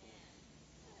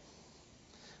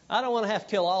 I don't want to have to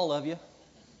kill all of you.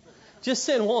 Just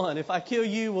send one. If I kill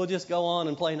you, we'll just go on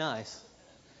and play nice.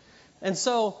 And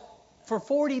so for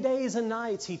 40 days and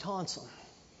nights he taunts them.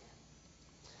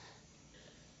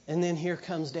 And then here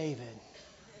comes David.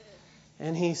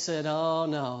 And he said, oh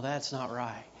no, that's not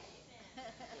right.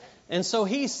 And so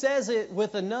he says it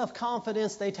with enough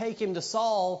confidence, they take him to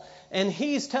Saul, and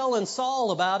he's telling Saul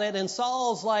about it, and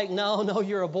Saul's like, no,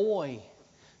 you're a boy.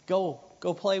 Go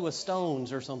play with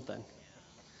stones or something.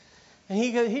 And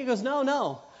he goes,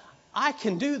 no, I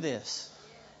can do this.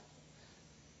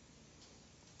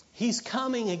 He's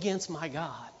coming against my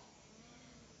God.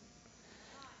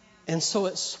 And so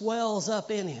it swells up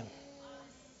in him.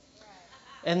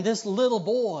 And this little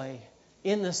boy,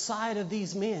 in the sight of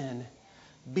these men,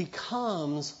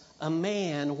 becomes a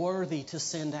man worthy to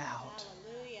send out.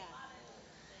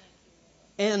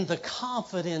 And the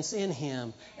confidence in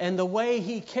him, and the way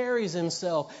he carries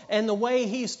himself, and the way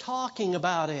he's talking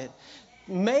about it,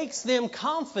 makes them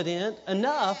confident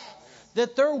enough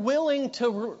that they're willing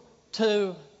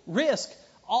to risk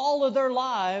all of their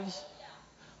lives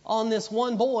on this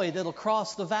one boy that'll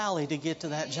cross the valley to get to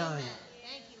that giant.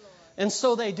 And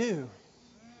so they do.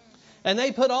 And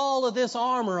they put all of this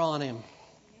armor on him.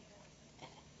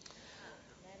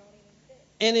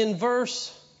 And in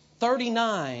verse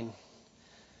 39,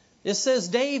 it says,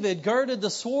 David girded the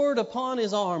sword upon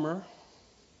his armor,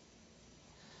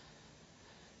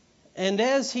 and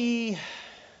he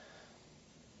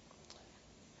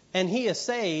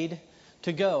essayed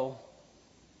to go,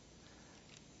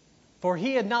 for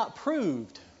he had not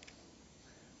proved.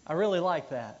 I really like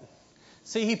that.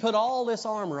 See, he put all this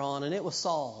armor on, and it was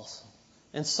Saul's.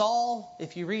 And Saul,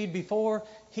 if you read before,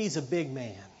 he's a big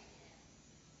man.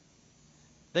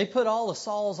 They put all of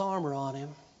Saul's armor on him.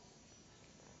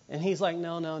 And he's like,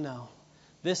 no.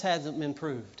 This hasn't been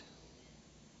proved.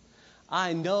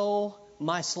 I know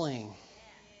my sling.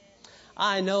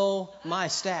 I know my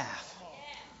staff.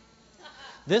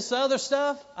 This other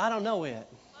stuff, I don't know it.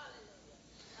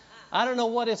 I don't know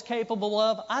what it's capable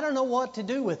of. I don't know what to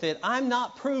do with it. I'm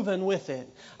not proven with it.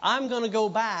 I'm going to go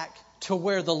back to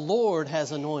where the Lord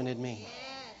has anointed me.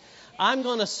 I'm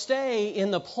going to stay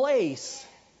in the place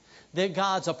that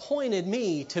God's appointed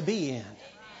me to be in.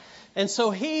 And so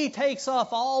he takes off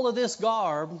all of this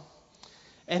garb,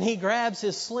 and he grabs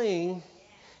his sling,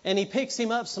 and he picks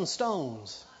him up some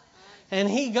stones. And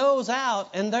he goes out,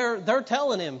 and they're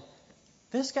telling him,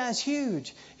 this guy's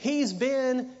huge. He's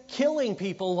been killing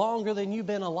people longer than you've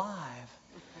been alive.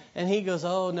 And he goes,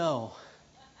 oh no.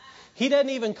 He doesn't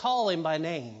even call him by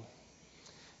name.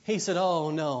 He said,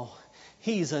 oh no.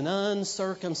 He's an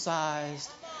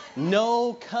uncircumcised,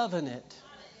 no covenant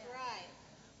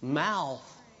mouth.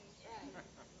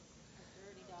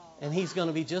 And he's going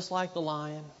to be just like the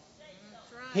lion.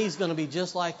 He's going to be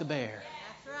just like the bear.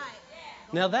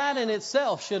 Now that in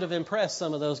itself should have impressed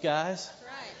some of those guys.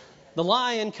 The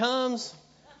lion comes,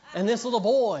 and this little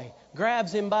boy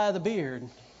grabs him by the beard.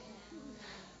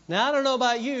 Now, I don't know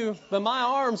about you, but my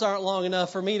arms aren't long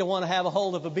enough for me to want to have a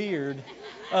hold of a beard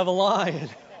of a lion.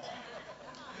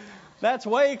 That's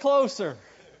way closer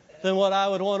than what I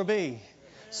would want to be.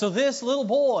 So this little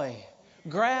boy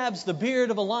grabs the beard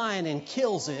of a lion and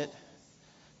kills it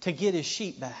to get his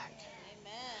sheep back.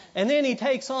 And then he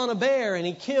takes on a bear and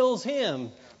he kills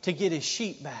him to get his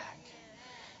sheep back.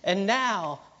 And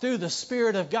now, through the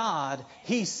Spirit of God,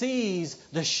 he sees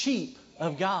the sheep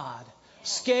of God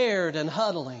scared and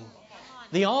huddling,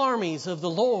 the armies of the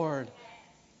Lord.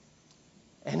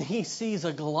 And he sees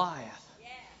a Goliath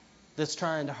that's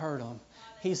trying to hurt him.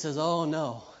 He says, oh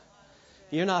no,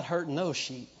 you're not hurting those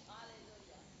sheep.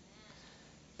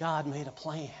 God made a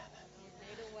plan.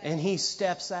 And he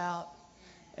steps out.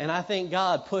 And I think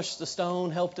God pushed the stone,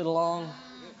 helped it along.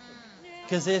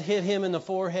 Because it hit him in the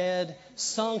forehead,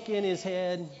 sunk in his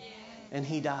head, and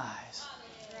he dies.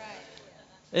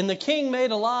 And the king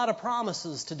made a lot of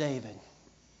promises to David.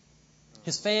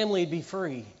 His family would be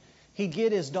free. He'd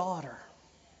get his daughter.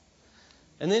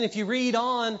 And then if you read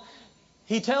on,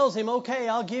 he tells him, okay,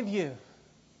 I'll give you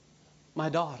my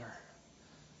daughter.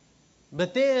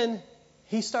 But then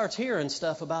he starts hearing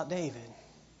stuff about David.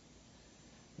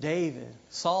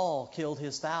 Saul killed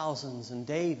his thousands, and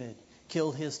David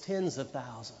killed his tens of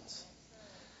thousands.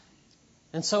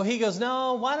 And so he goes,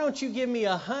 no, why don't you give me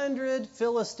 100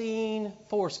 Philistine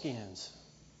foreskins?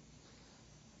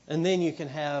 And then you can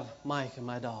have Micah,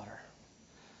 my daughter.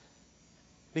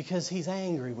 Because he's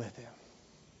angry with him.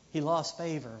 He lost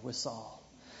favor with Saul.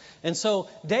 And so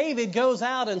David goes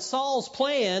out, and Saul's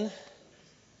plan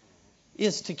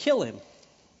is to kill him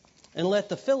and let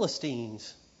the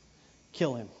Philistines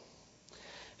kill him.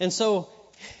 And so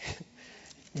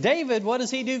David, what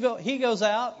does he do? He goes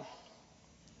out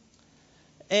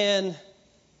and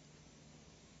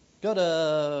go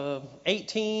to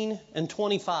 18 and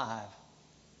 25.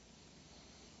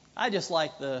 I just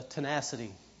like the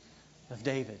tenacity of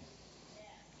David.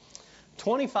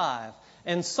 25.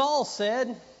 And Saul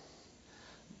said,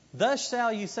 thus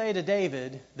shall you say to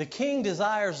David, the king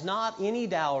desires not any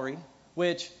dowry,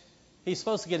 which he's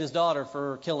supposed to get his daughter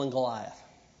for killing Goliath.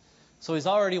 So he's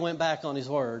already went back on his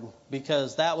word,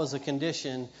 because that was a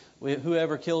condition.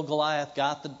 Whoever killed Goliath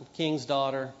got the king's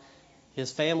daughter.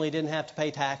 His family didn't have to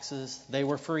pay taxes. They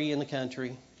were free in the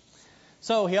country.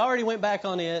 So he already went back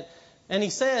on it. And he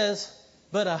says,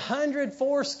 but 100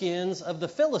 foreskins of the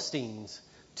Philistines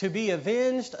to be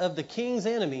avenged of the king's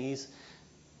enemies.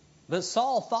 But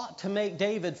Saul thought to make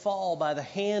David fall by the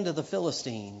hand of the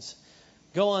Philistines.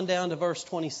 Go on down to verse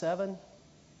 27.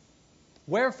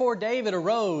 Wherefore David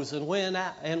arose and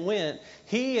went,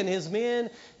 he and his men,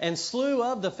 and slew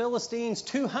of the Philistines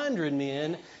 200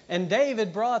 men. And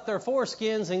David brought their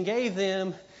foreskins and gave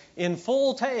in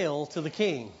full tale to the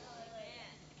king.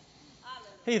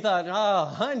 He thought,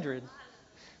 100.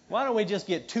 Why don't we just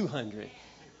get 200?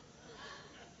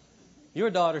 Your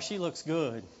daughter, she looks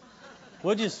good.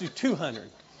 We'll just do 200.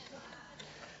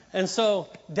 And so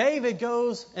David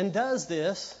goes and does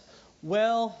this.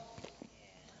 Well,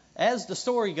 as the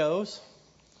story goes,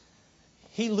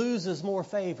 he loses more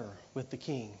favor with the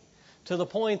king, to the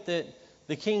point that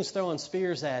the king's throwing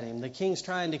spears at him. The king's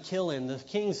trying to kill him. The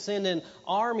king's sending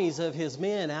armies of his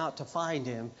men out to find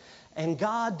him. And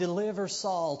God delivers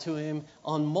Saul to him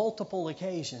on multiple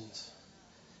occasions.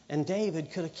 And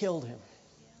David could have killed him.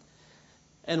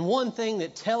 And one thing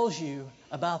that tells you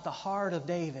about the heart of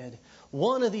David,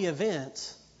 one of the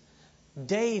events,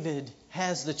 David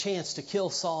has the chance to kill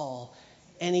Saul,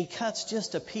 and he cuts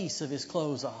just a piece of his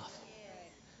clothes off.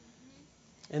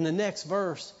 In the next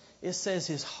verse, it says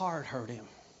his heart hurt him.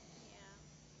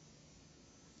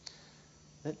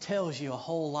 That tells you a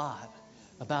whole lot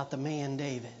about the man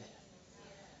David.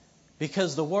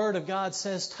 Because the Word of God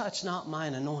says, touch not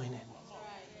mine anointed.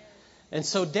 And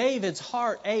so David's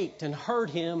heart ached and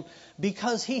hurt him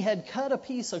because he had cut a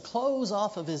piece of clothes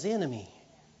off of his enemy.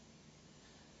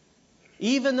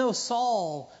 Even though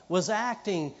Saul was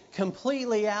acting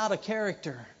completely out of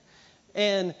character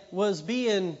and was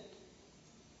being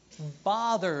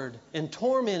bothered and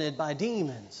tormented by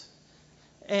demons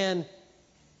and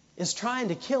is trying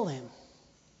to kill him,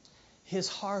 his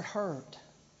heart hurt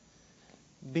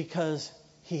because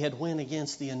he had went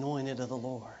against the anointed of the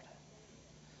Lord.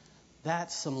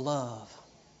 That's some love.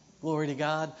 Glory to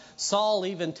God. Saul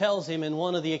even tells him in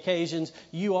one of the occasions,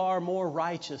 you are more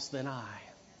righteous than I,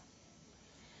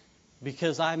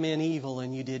 because I meant evil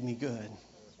and you did me good.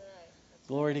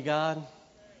 Glory to God.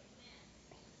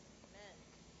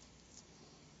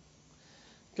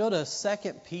 Go to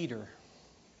 2 Peter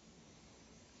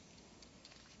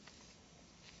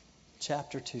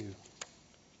chapter 2.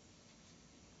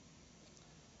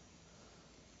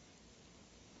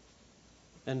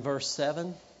 And verse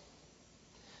 7.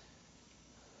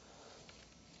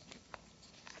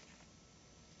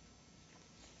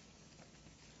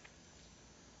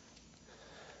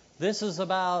 This is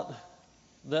about,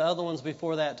 the other ones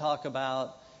before that talk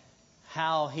about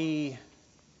how he,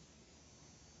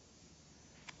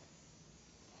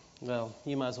 well,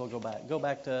 you might as well go back. Go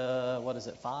back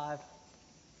to, 5?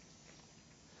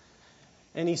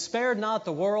 And he spared not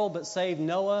the world, but saved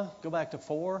Noah. Go back to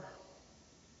 4.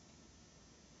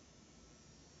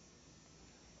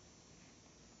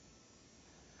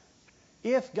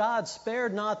 If God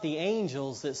spared not the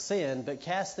angels that sinned, but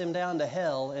cast them down to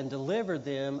hell and delivered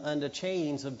them unto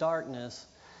chains of darkness.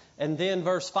 And then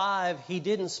verse 5, he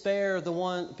didn't spare the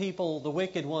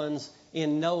wicked ones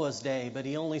in Noah's day, but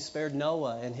he only spared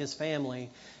Noah and his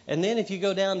family. And then if you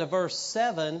go down to verse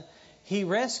 7, he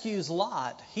rescues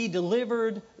Lot. He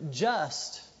delivered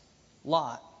just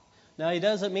Lot. Now he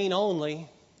doesn't mean only,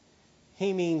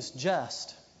 he means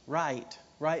just, right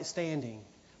standing,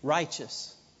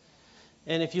 righteous.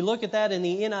 And if you look at that in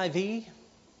the NIV,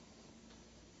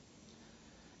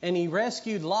 and he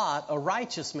rescued Lot, a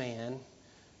righteous man,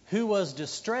 who was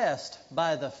distressed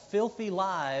by the filthy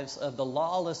lives of the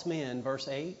lawless men, verse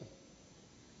 8.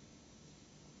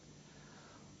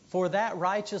 For that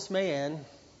righteous man,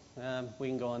 we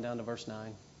can go on down to verse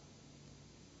 10,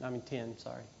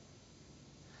 sorry.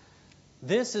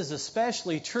 This is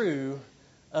especially true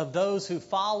of those who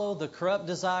follow the corrupt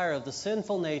desire of the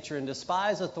sinful nature and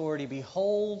despise authority.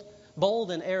 Behold,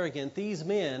 bold and arrogant, these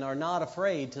men are not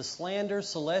afraid to slander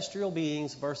celestial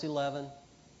beings, verse 11.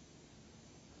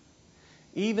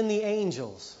 Even the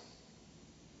angels.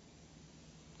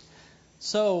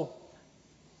 So,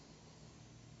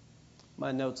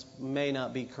 my notes may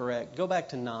not be correct. Go back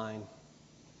to 9.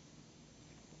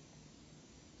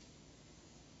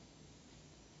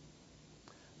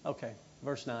 Okay,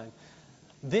 verse 9.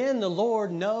 Then the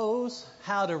Lord knows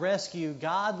how to rescue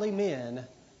godly men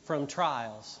from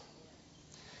trials.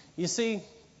 You see,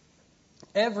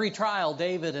 every trial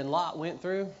David and Lot went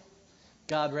through,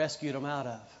 God rescued them out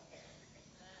of.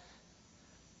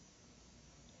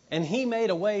 And He made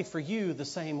a way for you the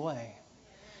same way.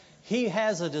 He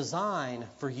has a design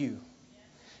for you.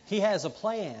 He has a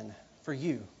plan for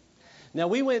you. Now,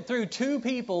 we went through 2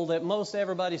 people that most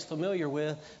everybody's familiar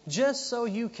with, just so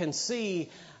you can see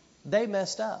they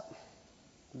messed up.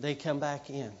 They come back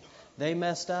in. They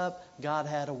messed up. God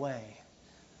had a way.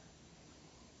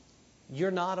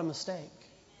 You're not a mistake.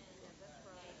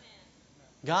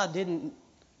 God didn't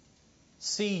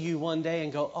see you one day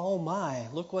and go, oh my,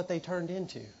 look what they turned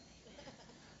into.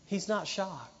 He's not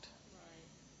shocked.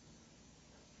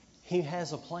 He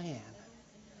has a plan.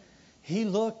 He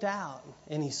looked out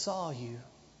and He saw you.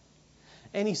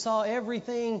 And He saw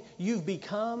everything you've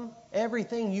become,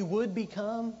 everything you would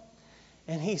become.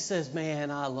 And He says, man,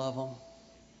 I love them.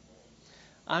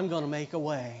 I'm going to make a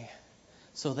way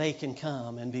so they can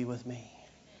come and be with me.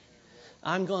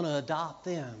 I'm going to adopt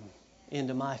them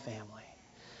into my family.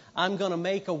 I'm going to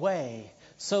make a way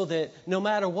so that no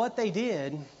matter what they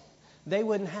did, they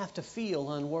wouldn't have to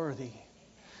feel unworthy.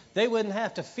 They wouldn't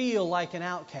have to feel like an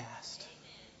outcast.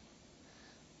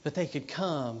 But they could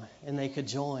come and they could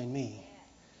join me.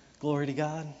 Glory to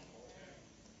God.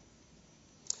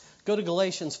 Go to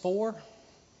Galatians 4.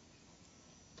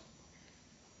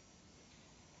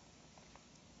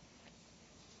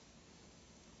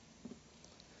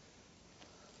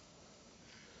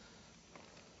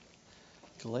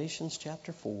 Galatians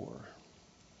chapter 4.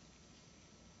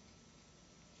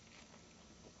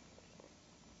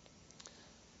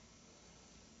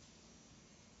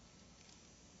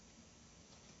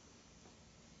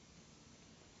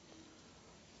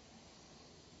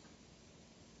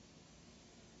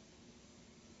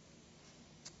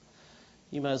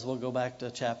 You might as well go back to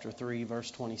chapter 3,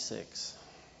 verse 26.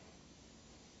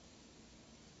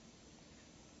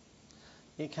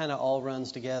 It kind of all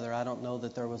runs together. I don't know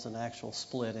that there was an actual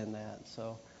split in that.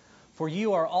 So, for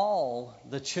you are all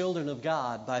the children of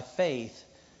God by faith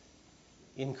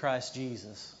in Christ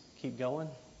Jesus. Keep going.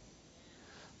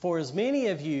 For as many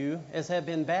of you as have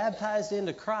been baptized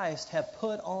into Christ have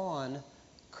put on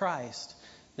Christ.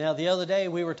 Now, the other day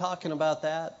we were talking about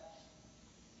that,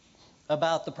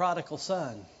 about the prodigal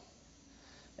son,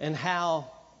 and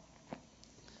how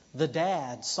the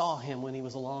dad saw him when he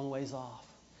was a long ways off,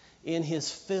 in his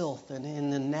filth and in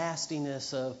the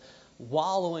nastiness of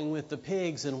wallowing with the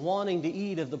pigs and wanting to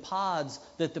eat of the pods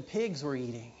that the pigs were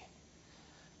eating.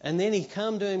 And then he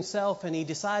come to himself and he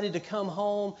decided to come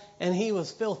home, and he was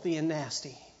filthy and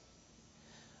nasty.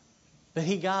 But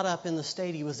he got up in the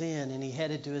state he was in and he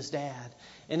headed to his dad.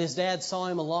 And his dad saw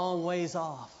him a long ways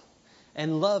off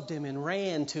and loved him and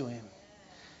ran to him.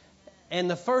 And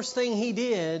the first thing he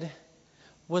did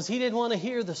was he didn't want to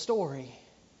hear the story.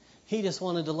 He just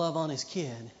wanted to love on his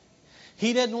kid.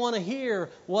 He didn't want to hear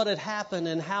what had happened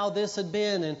and how this had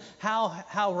been and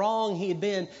how wrong he had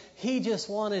been. He just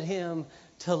wanted him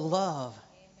to love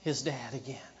his dad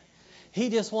again. He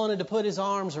just wanted to put his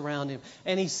arms around him.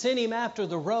 And he sent him after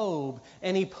the robe,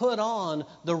 and he put on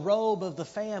the robe of the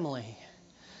family.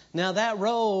 Now that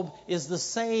robe is the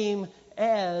same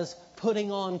as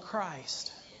putting on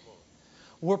Christ.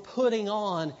 We're putting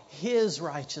on His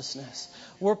righteousness.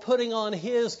 We're putting on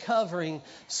His covering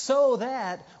so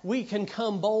that we can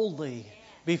come boldly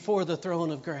before the throne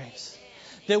of grace.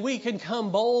 That we can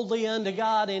come boldly unto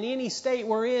God in any state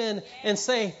we're in and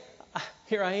say,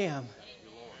 here I am.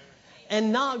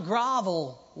 And not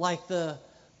grovel like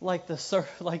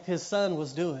his son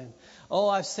was doing. Oh,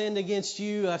 I've sinned against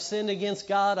you. I've sinned against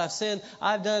God.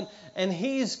 I've done. And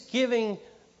he's giving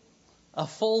a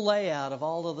full layout of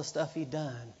all of the stuff he'd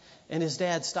done. And his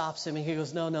dad stops him and he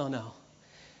goes, no.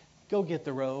 Go get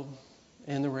the robe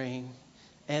and the ring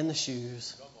and the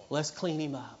shoes. Let's clean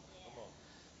him up.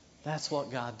 That's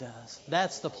what God does.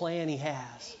 That's the plan He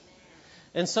has.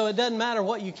 And so it doesn't matter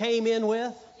what you came in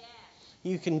with.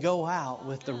 You can go out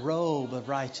with the robe of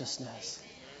righteousness.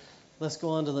 Let's go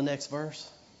on to the next verse.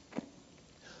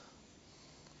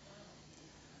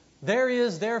 There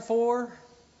is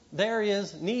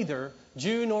neither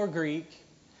Jew nor Greek,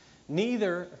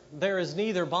 there is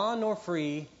neither bond nor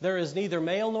free, there is neither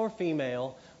male nor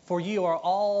female, for you are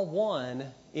all one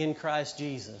in Christ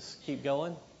Jesus. Keep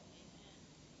going.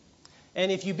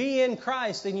 And if you be in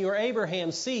Christ, then you are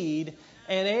Abraham's seed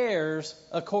and heirs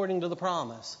according to the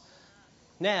promise.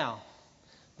 Now,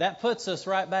 that puts us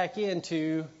right back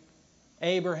into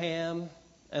Abraham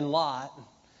and Lot.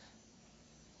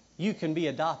 You can be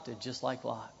adopted just like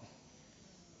Lot.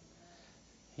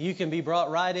 You can be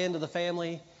brought right into the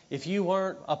family. If you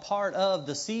weren't a part of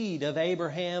the seed of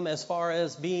Abraham as far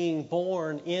as being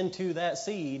born into that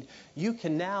seed, you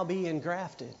can now be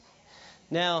engrafted.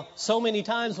 Now, so many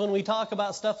times when we talk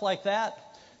about stuff like that,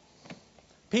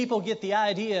 people get the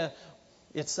idea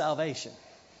it's salvation.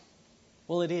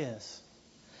 Well, it is.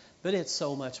 But it's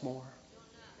so much more.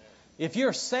 If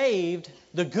you're saved,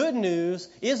 the good news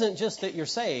isn't just that you're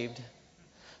saved.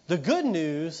 The good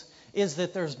news is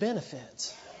that there's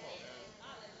benefits.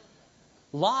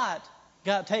 Lot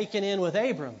got taken in with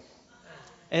Abram.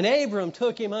 And Abram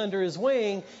took him under his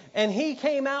wing, and he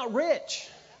came out rich.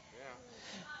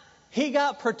 He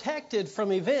got protected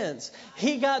from events.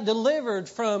 He got delivered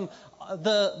from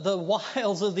the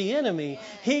wiles of the enemy.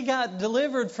 He got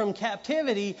delivered from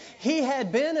captivity. He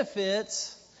had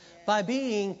benefits by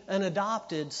being an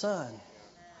adopted son.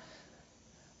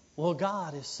 Well,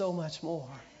 God is so much more.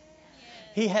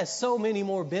 He has so many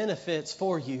more benefits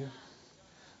for you.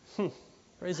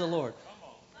 Praise the Lord.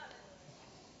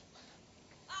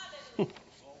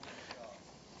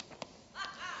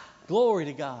 Glory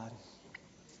to God.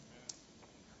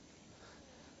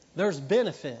 There's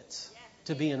benefits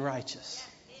to being righteous.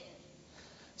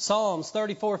 Psalms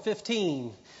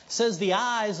 34:15 says, the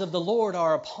eyes of the Lord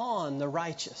are upon the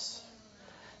righteous,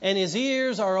 and His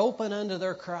ears are open unto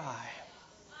their cry.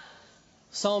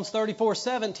 Psalms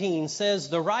 34:17 says,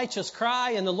 the righteous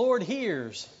cry, and the Lord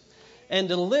hears, and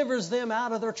delivers them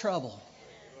out of their trouble.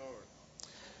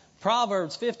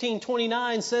 Proverbs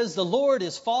 15:29 says, the Lord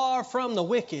is far from the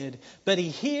wicked, but He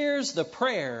hears the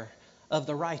prayer of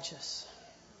the righteous.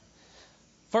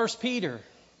 1 Peter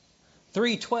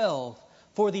 3:12,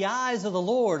 for the eyes of the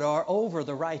Lord are over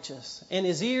the righteous, and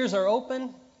His ears are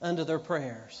open unto their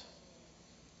prayers.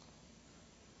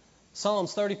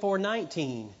 Psalms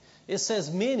 34:19, it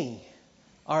says, many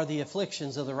are the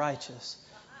afflictions of the righteous,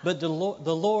 but the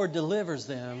Lord delivers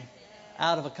them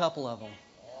out of a couple of them.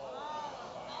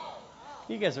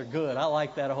 You guys are good. I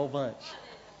like that a whole bunch.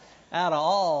 Out of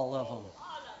all of them.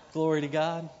 Glory to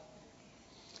God.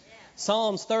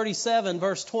 Psalms 37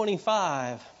 verse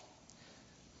 25.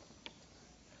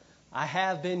 I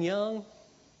have been young,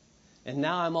 and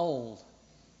now I'm old.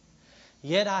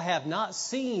 Yet I have not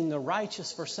seen the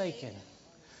righteous forsaken,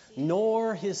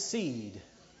 nor his seed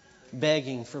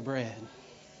begging for bread.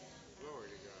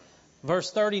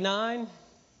 Verse 39.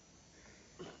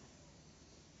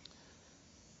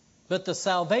 But the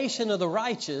salvation of the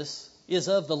righteous is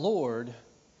of the Lord.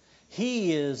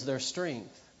 He is their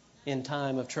strength in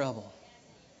time of trouble.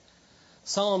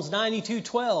 Psalms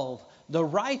 92:12. The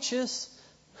righteous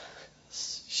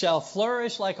shall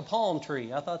flourish like a palm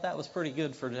tree. I thought that was pretty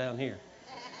good for down here.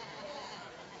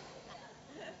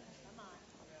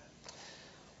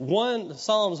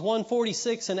 Psalms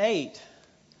 146:8.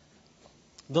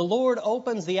 The Lord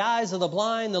opens the eyes of the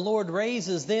blind. The Lord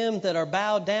raises them that are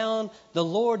bowed down. The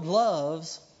Lord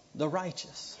loves the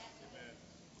righteous.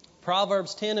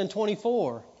 Proverbs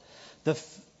 10:24.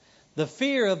 The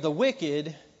fear of the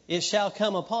wicked, it shall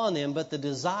come upon them, but the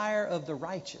desire of the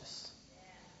righteous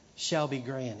shall be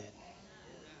granted.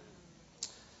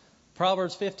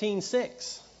 Proverbs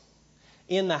 15:6.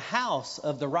 In the house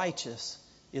of the righteous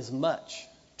is much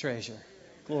treasure.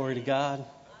 Glory to God.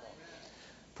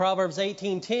 Proverbs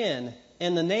 18:10.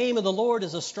 And the name of the Lord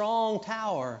is a strong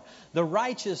tower. The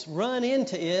righteous run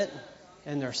into it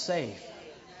and they're safe.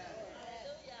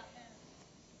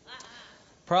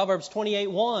 Proverbs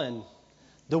 28:1.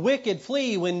 The wicked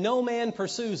flee when no man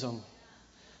pursues them,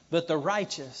 but the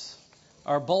righteous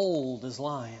are bold as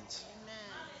lions.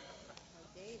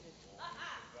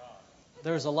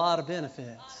 There's a lot of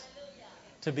benefits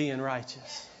to being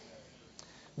righteous.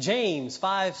 James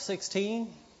 5:16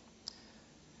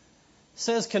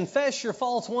 says, confess your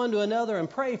faults one to another and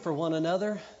pray for one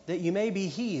another that you may be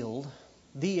healed.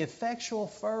 The effectual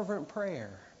fervent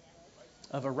prayer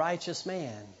of a righteous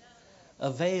man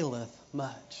availeth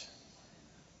much.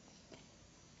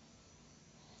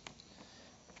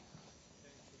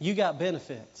 You got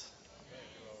benefits.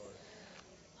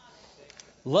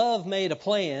 Love made a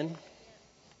plan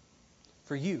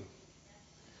for you,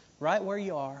 right where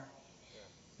you are,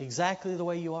 exactly the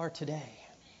way you are today.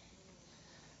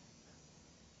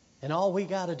 And all we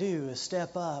got to do is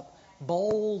step up,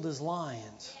 bold as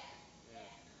lions,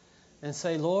 and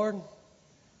say, Lord,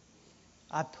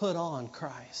 I put on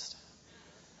Christ.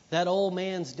 That old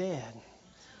man's dead.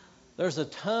 There's a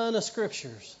ton of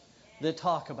scriptures that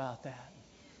talk about that.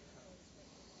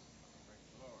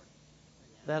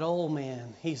 That old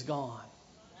man, he's gone.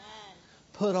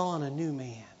 Put on a new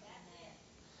man.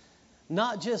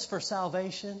 Not just for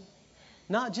salvation,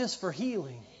 not just for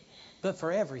healing, but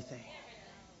for everything.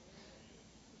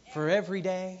 For every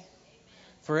day,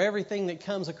 for everything that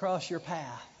comes across your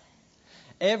path.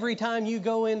 Every time you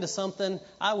go into something,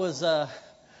 I was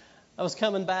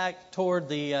coming back toward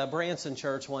the Branson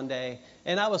church one day,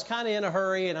 and I was kind of in a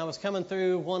hurry, and I was coming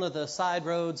through one of the side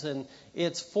roads, and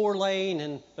it's 4-lane,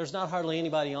 and there's not hardly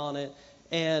anybody on it.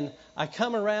 And I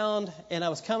come around, and I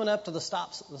was coming up to the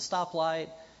stoplight,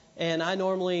 and I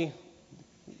normally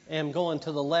am going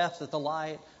to the left at the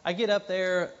light. I get up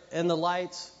there, and the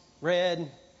light's red,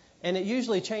 and it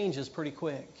usually changes pretty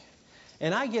quick.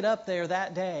 And I get up there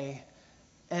that day,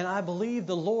 and I believe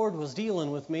the Lord was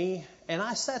dealing with me. And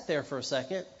I sat there for a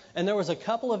second. And there was a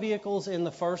couple of vehicles in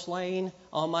the first lane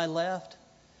on my left.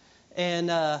 And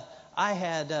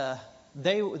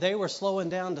they were slowing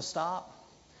down to stop.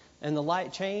 And the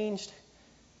light changed.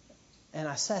 And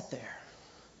I sat there.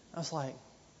 I was like,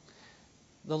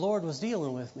 the Lord was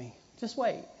dealing with me. Just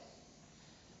wait.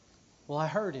 Well, I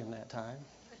heard Him that time.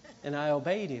 And I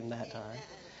obeyed Him that time.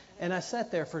 And I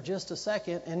sat there for just a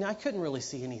second. And I couldn't really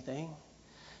see anything.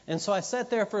 And so I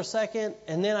sat there for a second,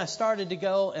 and then I started to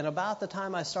go, and about the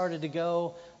time I started to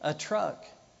go, a truck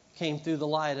came through the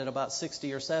light at about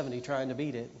 60 or 70 trying to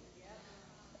beat it.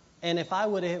 And if I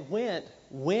would have went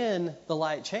when the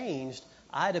light changed,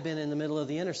 I'd have been in the middle of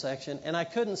the intersection, and I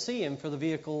couldn't see him for the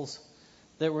vehicles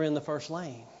that were in the first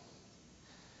lane.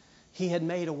 He had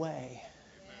made a way,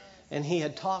 and He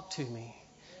had talked to me,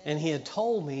 and He had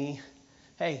told me,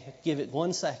 hey, give it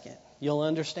 1 second. You'll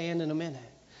understand in a minute.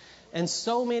 And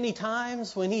so many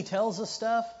times when He tells us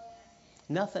stuff,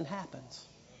 nothing happens.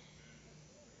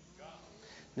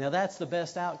 Now that's the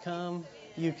best outcome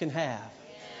you can have.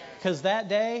 Because that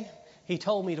day, He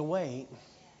told me to wait,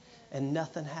 and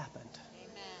nothing happened.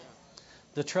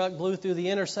 The truck blew through the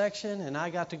intersection, and I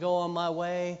got to go on my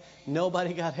way.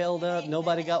 Nobody got held up.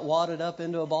 Nobody got wadded up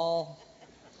into a ball.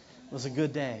 It was a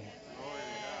good day.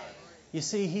 You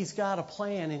see, He's got a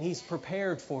plan, and He's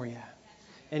prepared for you.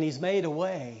 And He's made a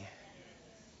way.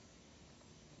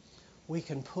 We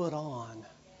can put on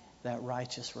that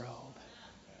righteous robe.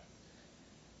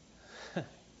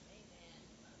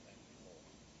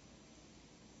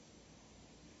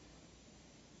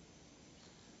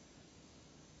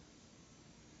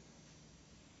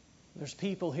 There's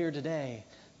people here today,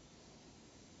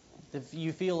 if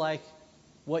you feel like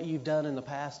what you've done in the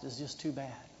past is just too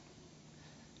bad.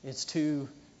 It's too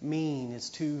mean. It's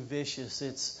too vicious.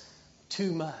 It's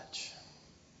too much.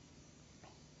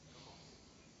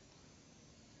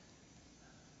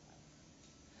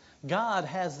 God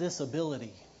has this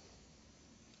ability,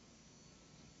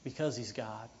 because He's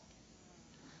God,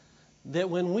 that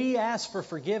when we ask for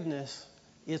forgiveness,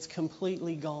 it's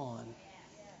completely gone.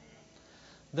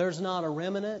 There's not a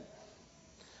remnant.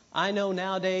 I know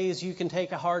nowadays you can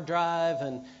take a hard drive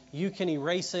and you can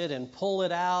erase it and pull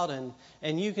it out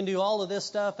and you can do all of this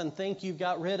stuff and think you've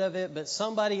got rid of it, but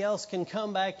somebody else can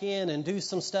come back in and do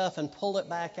some stuff and pull it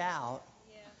back out.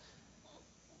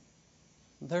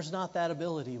 There's not that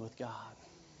ability with God.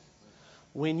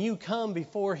 When you come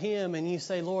before Him and you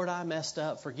say, Lord, I messed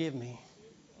up, forgive me.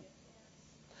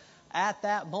 At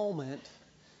that moment,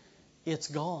 it's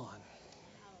gone.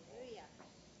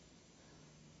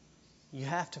 You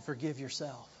have to forgive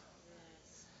yourself.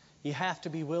 You have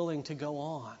to be willing to go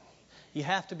on. You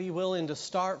have to be willing to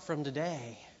start from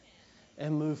today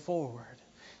and move forward.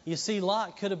 You see,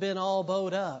 Lot could have been all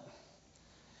bowed up.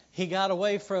 He got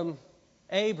away from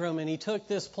Abram and he took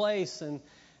this place,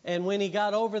 and when he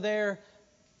got over there,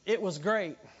 it was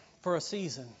great for a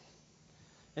season.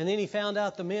 And then he found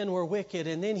out the men were wicked,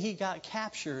 and then he got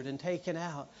captured and taken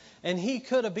out. And he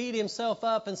could have beat himself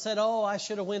up and said, oh, I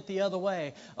should have went the other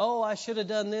way. Oh, I should have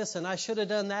done this and I should have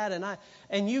done that.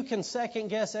 And you can second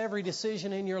guess every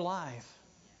decision in your life,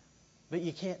 but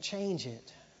you can't change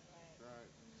it.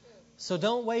 So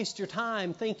don't waste your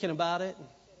time thinking about it.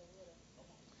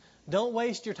 Don't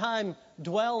waste your time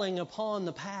dwelling upon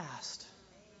the past.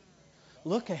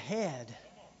 Look ahead.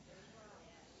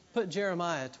 Put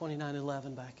Jeremiah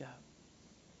 29:11 back up.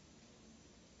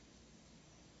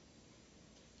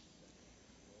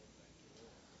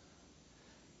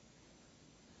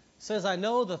 says, I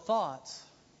know the thoughts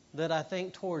that I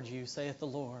think toward you, saith the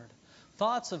Lord.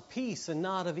 Thoughts of peace and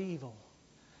not of evil,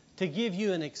 to give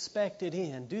you an expected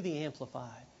end. Do the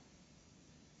Amplified.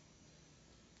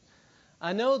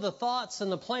 I know the thoughts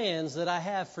and the plans that I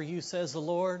have for you, says the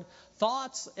Lord.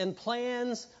 Thoughts and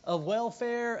plans of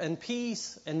welfare and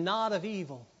peace and not of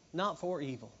evil, not for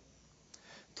evil.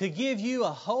 To give you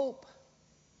a hope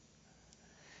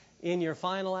in your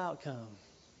final outcome.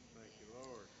 Thank you,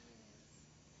 Lord.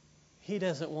 He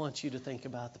doesn't want you to think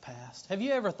about the past. Have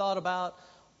you ever thought about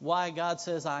why God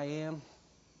says I am?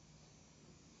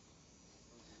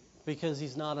 Because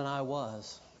He's not an I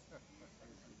was.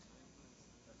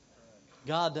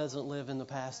 God doesn't live in the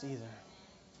past either.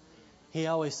 He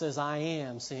always says, I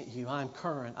am sent you. I'm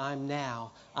current. I'm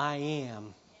now. I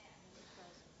am.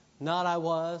 Not I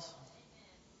was.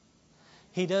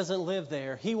 He doesn't live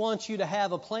there. He wants you to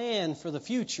have a plan for the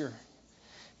future.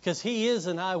 Because He is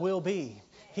an I will be.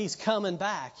 He's coming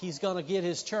back. He's going to get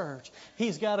His church.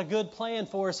 He's got a good plan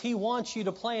for us. He wants you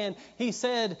to plan. He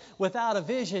said, without a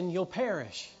vision, you'll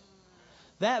perish.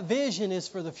 That vision is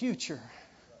for the future.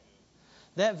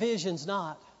 That vision's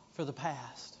not for the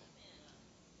past.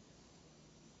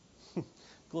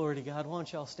 Glory to God. Why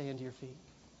don't y'all stand to your feet?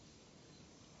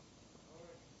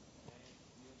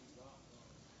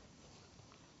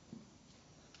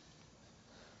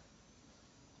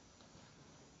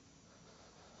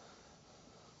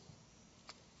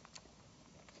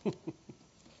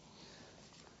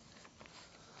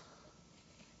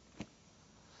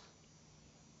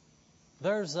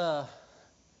 There's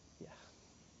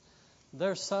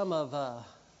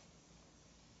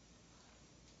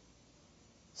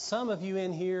some of you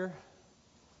in here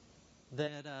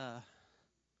that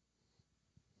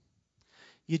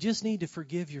you just need to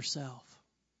forgive yourself.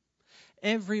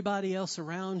 Everybody else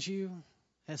around you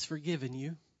has forgiven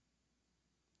you.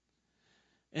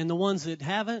 And the ones that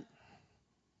haven't,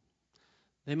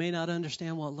 they may not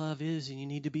understand what love is, and you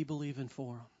need to be believing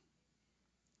for them.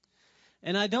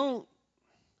 And I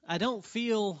don't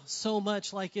feel so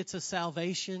much like it's a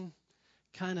salvation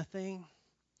kind of thing.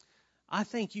 I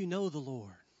think you know the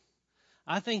Lord.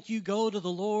 I think you go to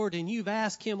the Lord and you've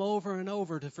asked Him over and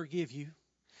over to forgive you.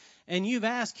 And you've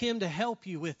asked Him to help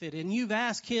you with it. And you've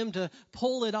asked Him to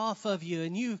pull it off of you.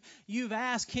 And you've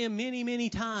asked Him many, many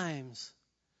times,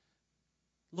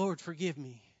 Lord, forgive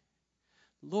me.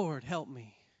 Lord, help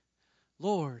me.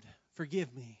 Lord,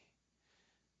 forgive me.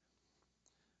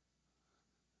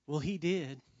 Well, He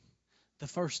did the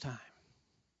first time.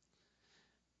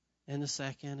 And the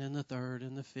second, and the third,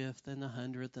 and the fifth, and the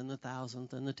 100th, and the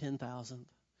 1,000th, and the 10,000th.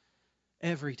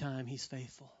 Every time He's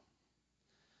faithful.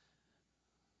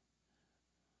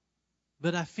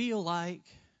 But I feel like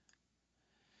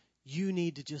you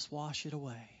need to just wash it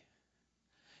away.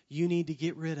 You need to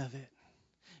get rid of it.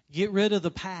 Get rid of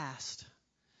the past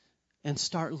and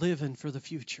start living for the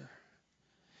future.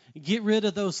 Get rid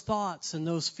of those thoughts and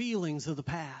those feelings of the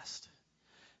past.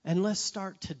 And let's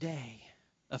start today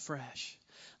afresh.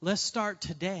 Let's start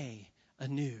today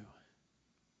anew.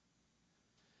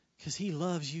 Because He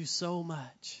loves you so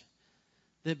much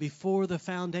that before the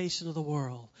foundation of the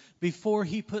world, before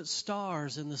He put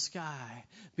stars in the sky,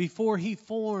 before He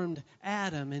formed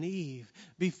Adam and Eve,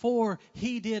 before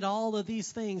He did all of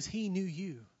these things, He knew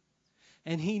you.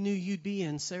 And He knew you'd be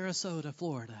in Sarasota,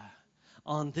 Florida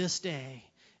on this day,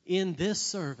 in this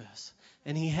service.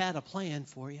 And He had a plan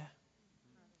for you.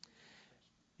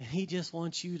 And He just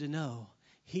wants you to know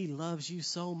He loves you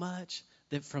so much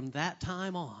that from that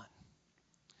time on,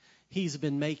 He's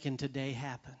been making today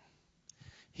happen.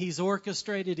 He's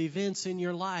orchestrated events in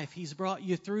your life. He's brought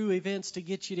you through events to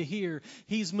get you to here.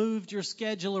 He's moved your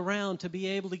schedule around to be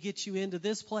able to get you into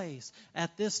this place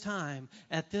at this time,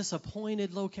 at this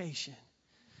appointed location,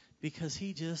 because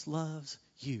He just loves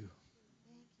you.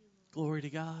 Glory to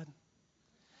God.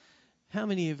 How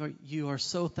many of you are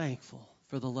so thankful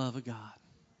for the love of God?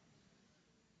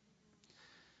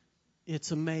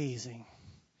 It's amazing.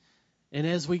 And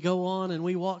as we go on and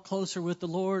we walk closer with the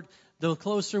Lord, the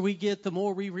closer we get, the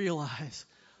more we realize,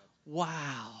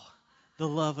 wow, the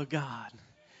love of God.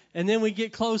 And then we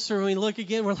get closer and we look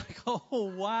again, we're like,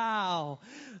 oh, wow,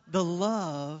 the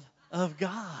love of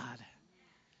God.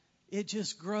 It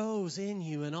just grows in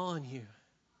you and on you.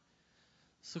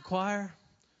 So choir,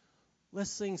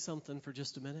 let's sing something for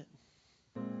just a minute.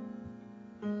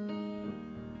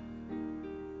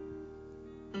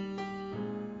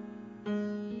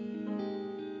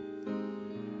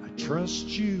 Trust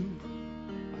you,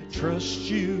 I trust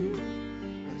you,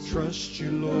 I trust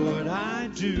you, Lord, I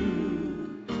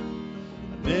do.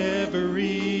 I never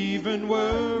even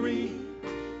worry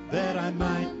that I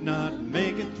might not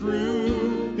make it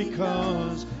through, because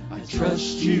because I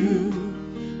trust you.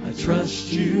 I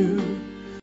trust you.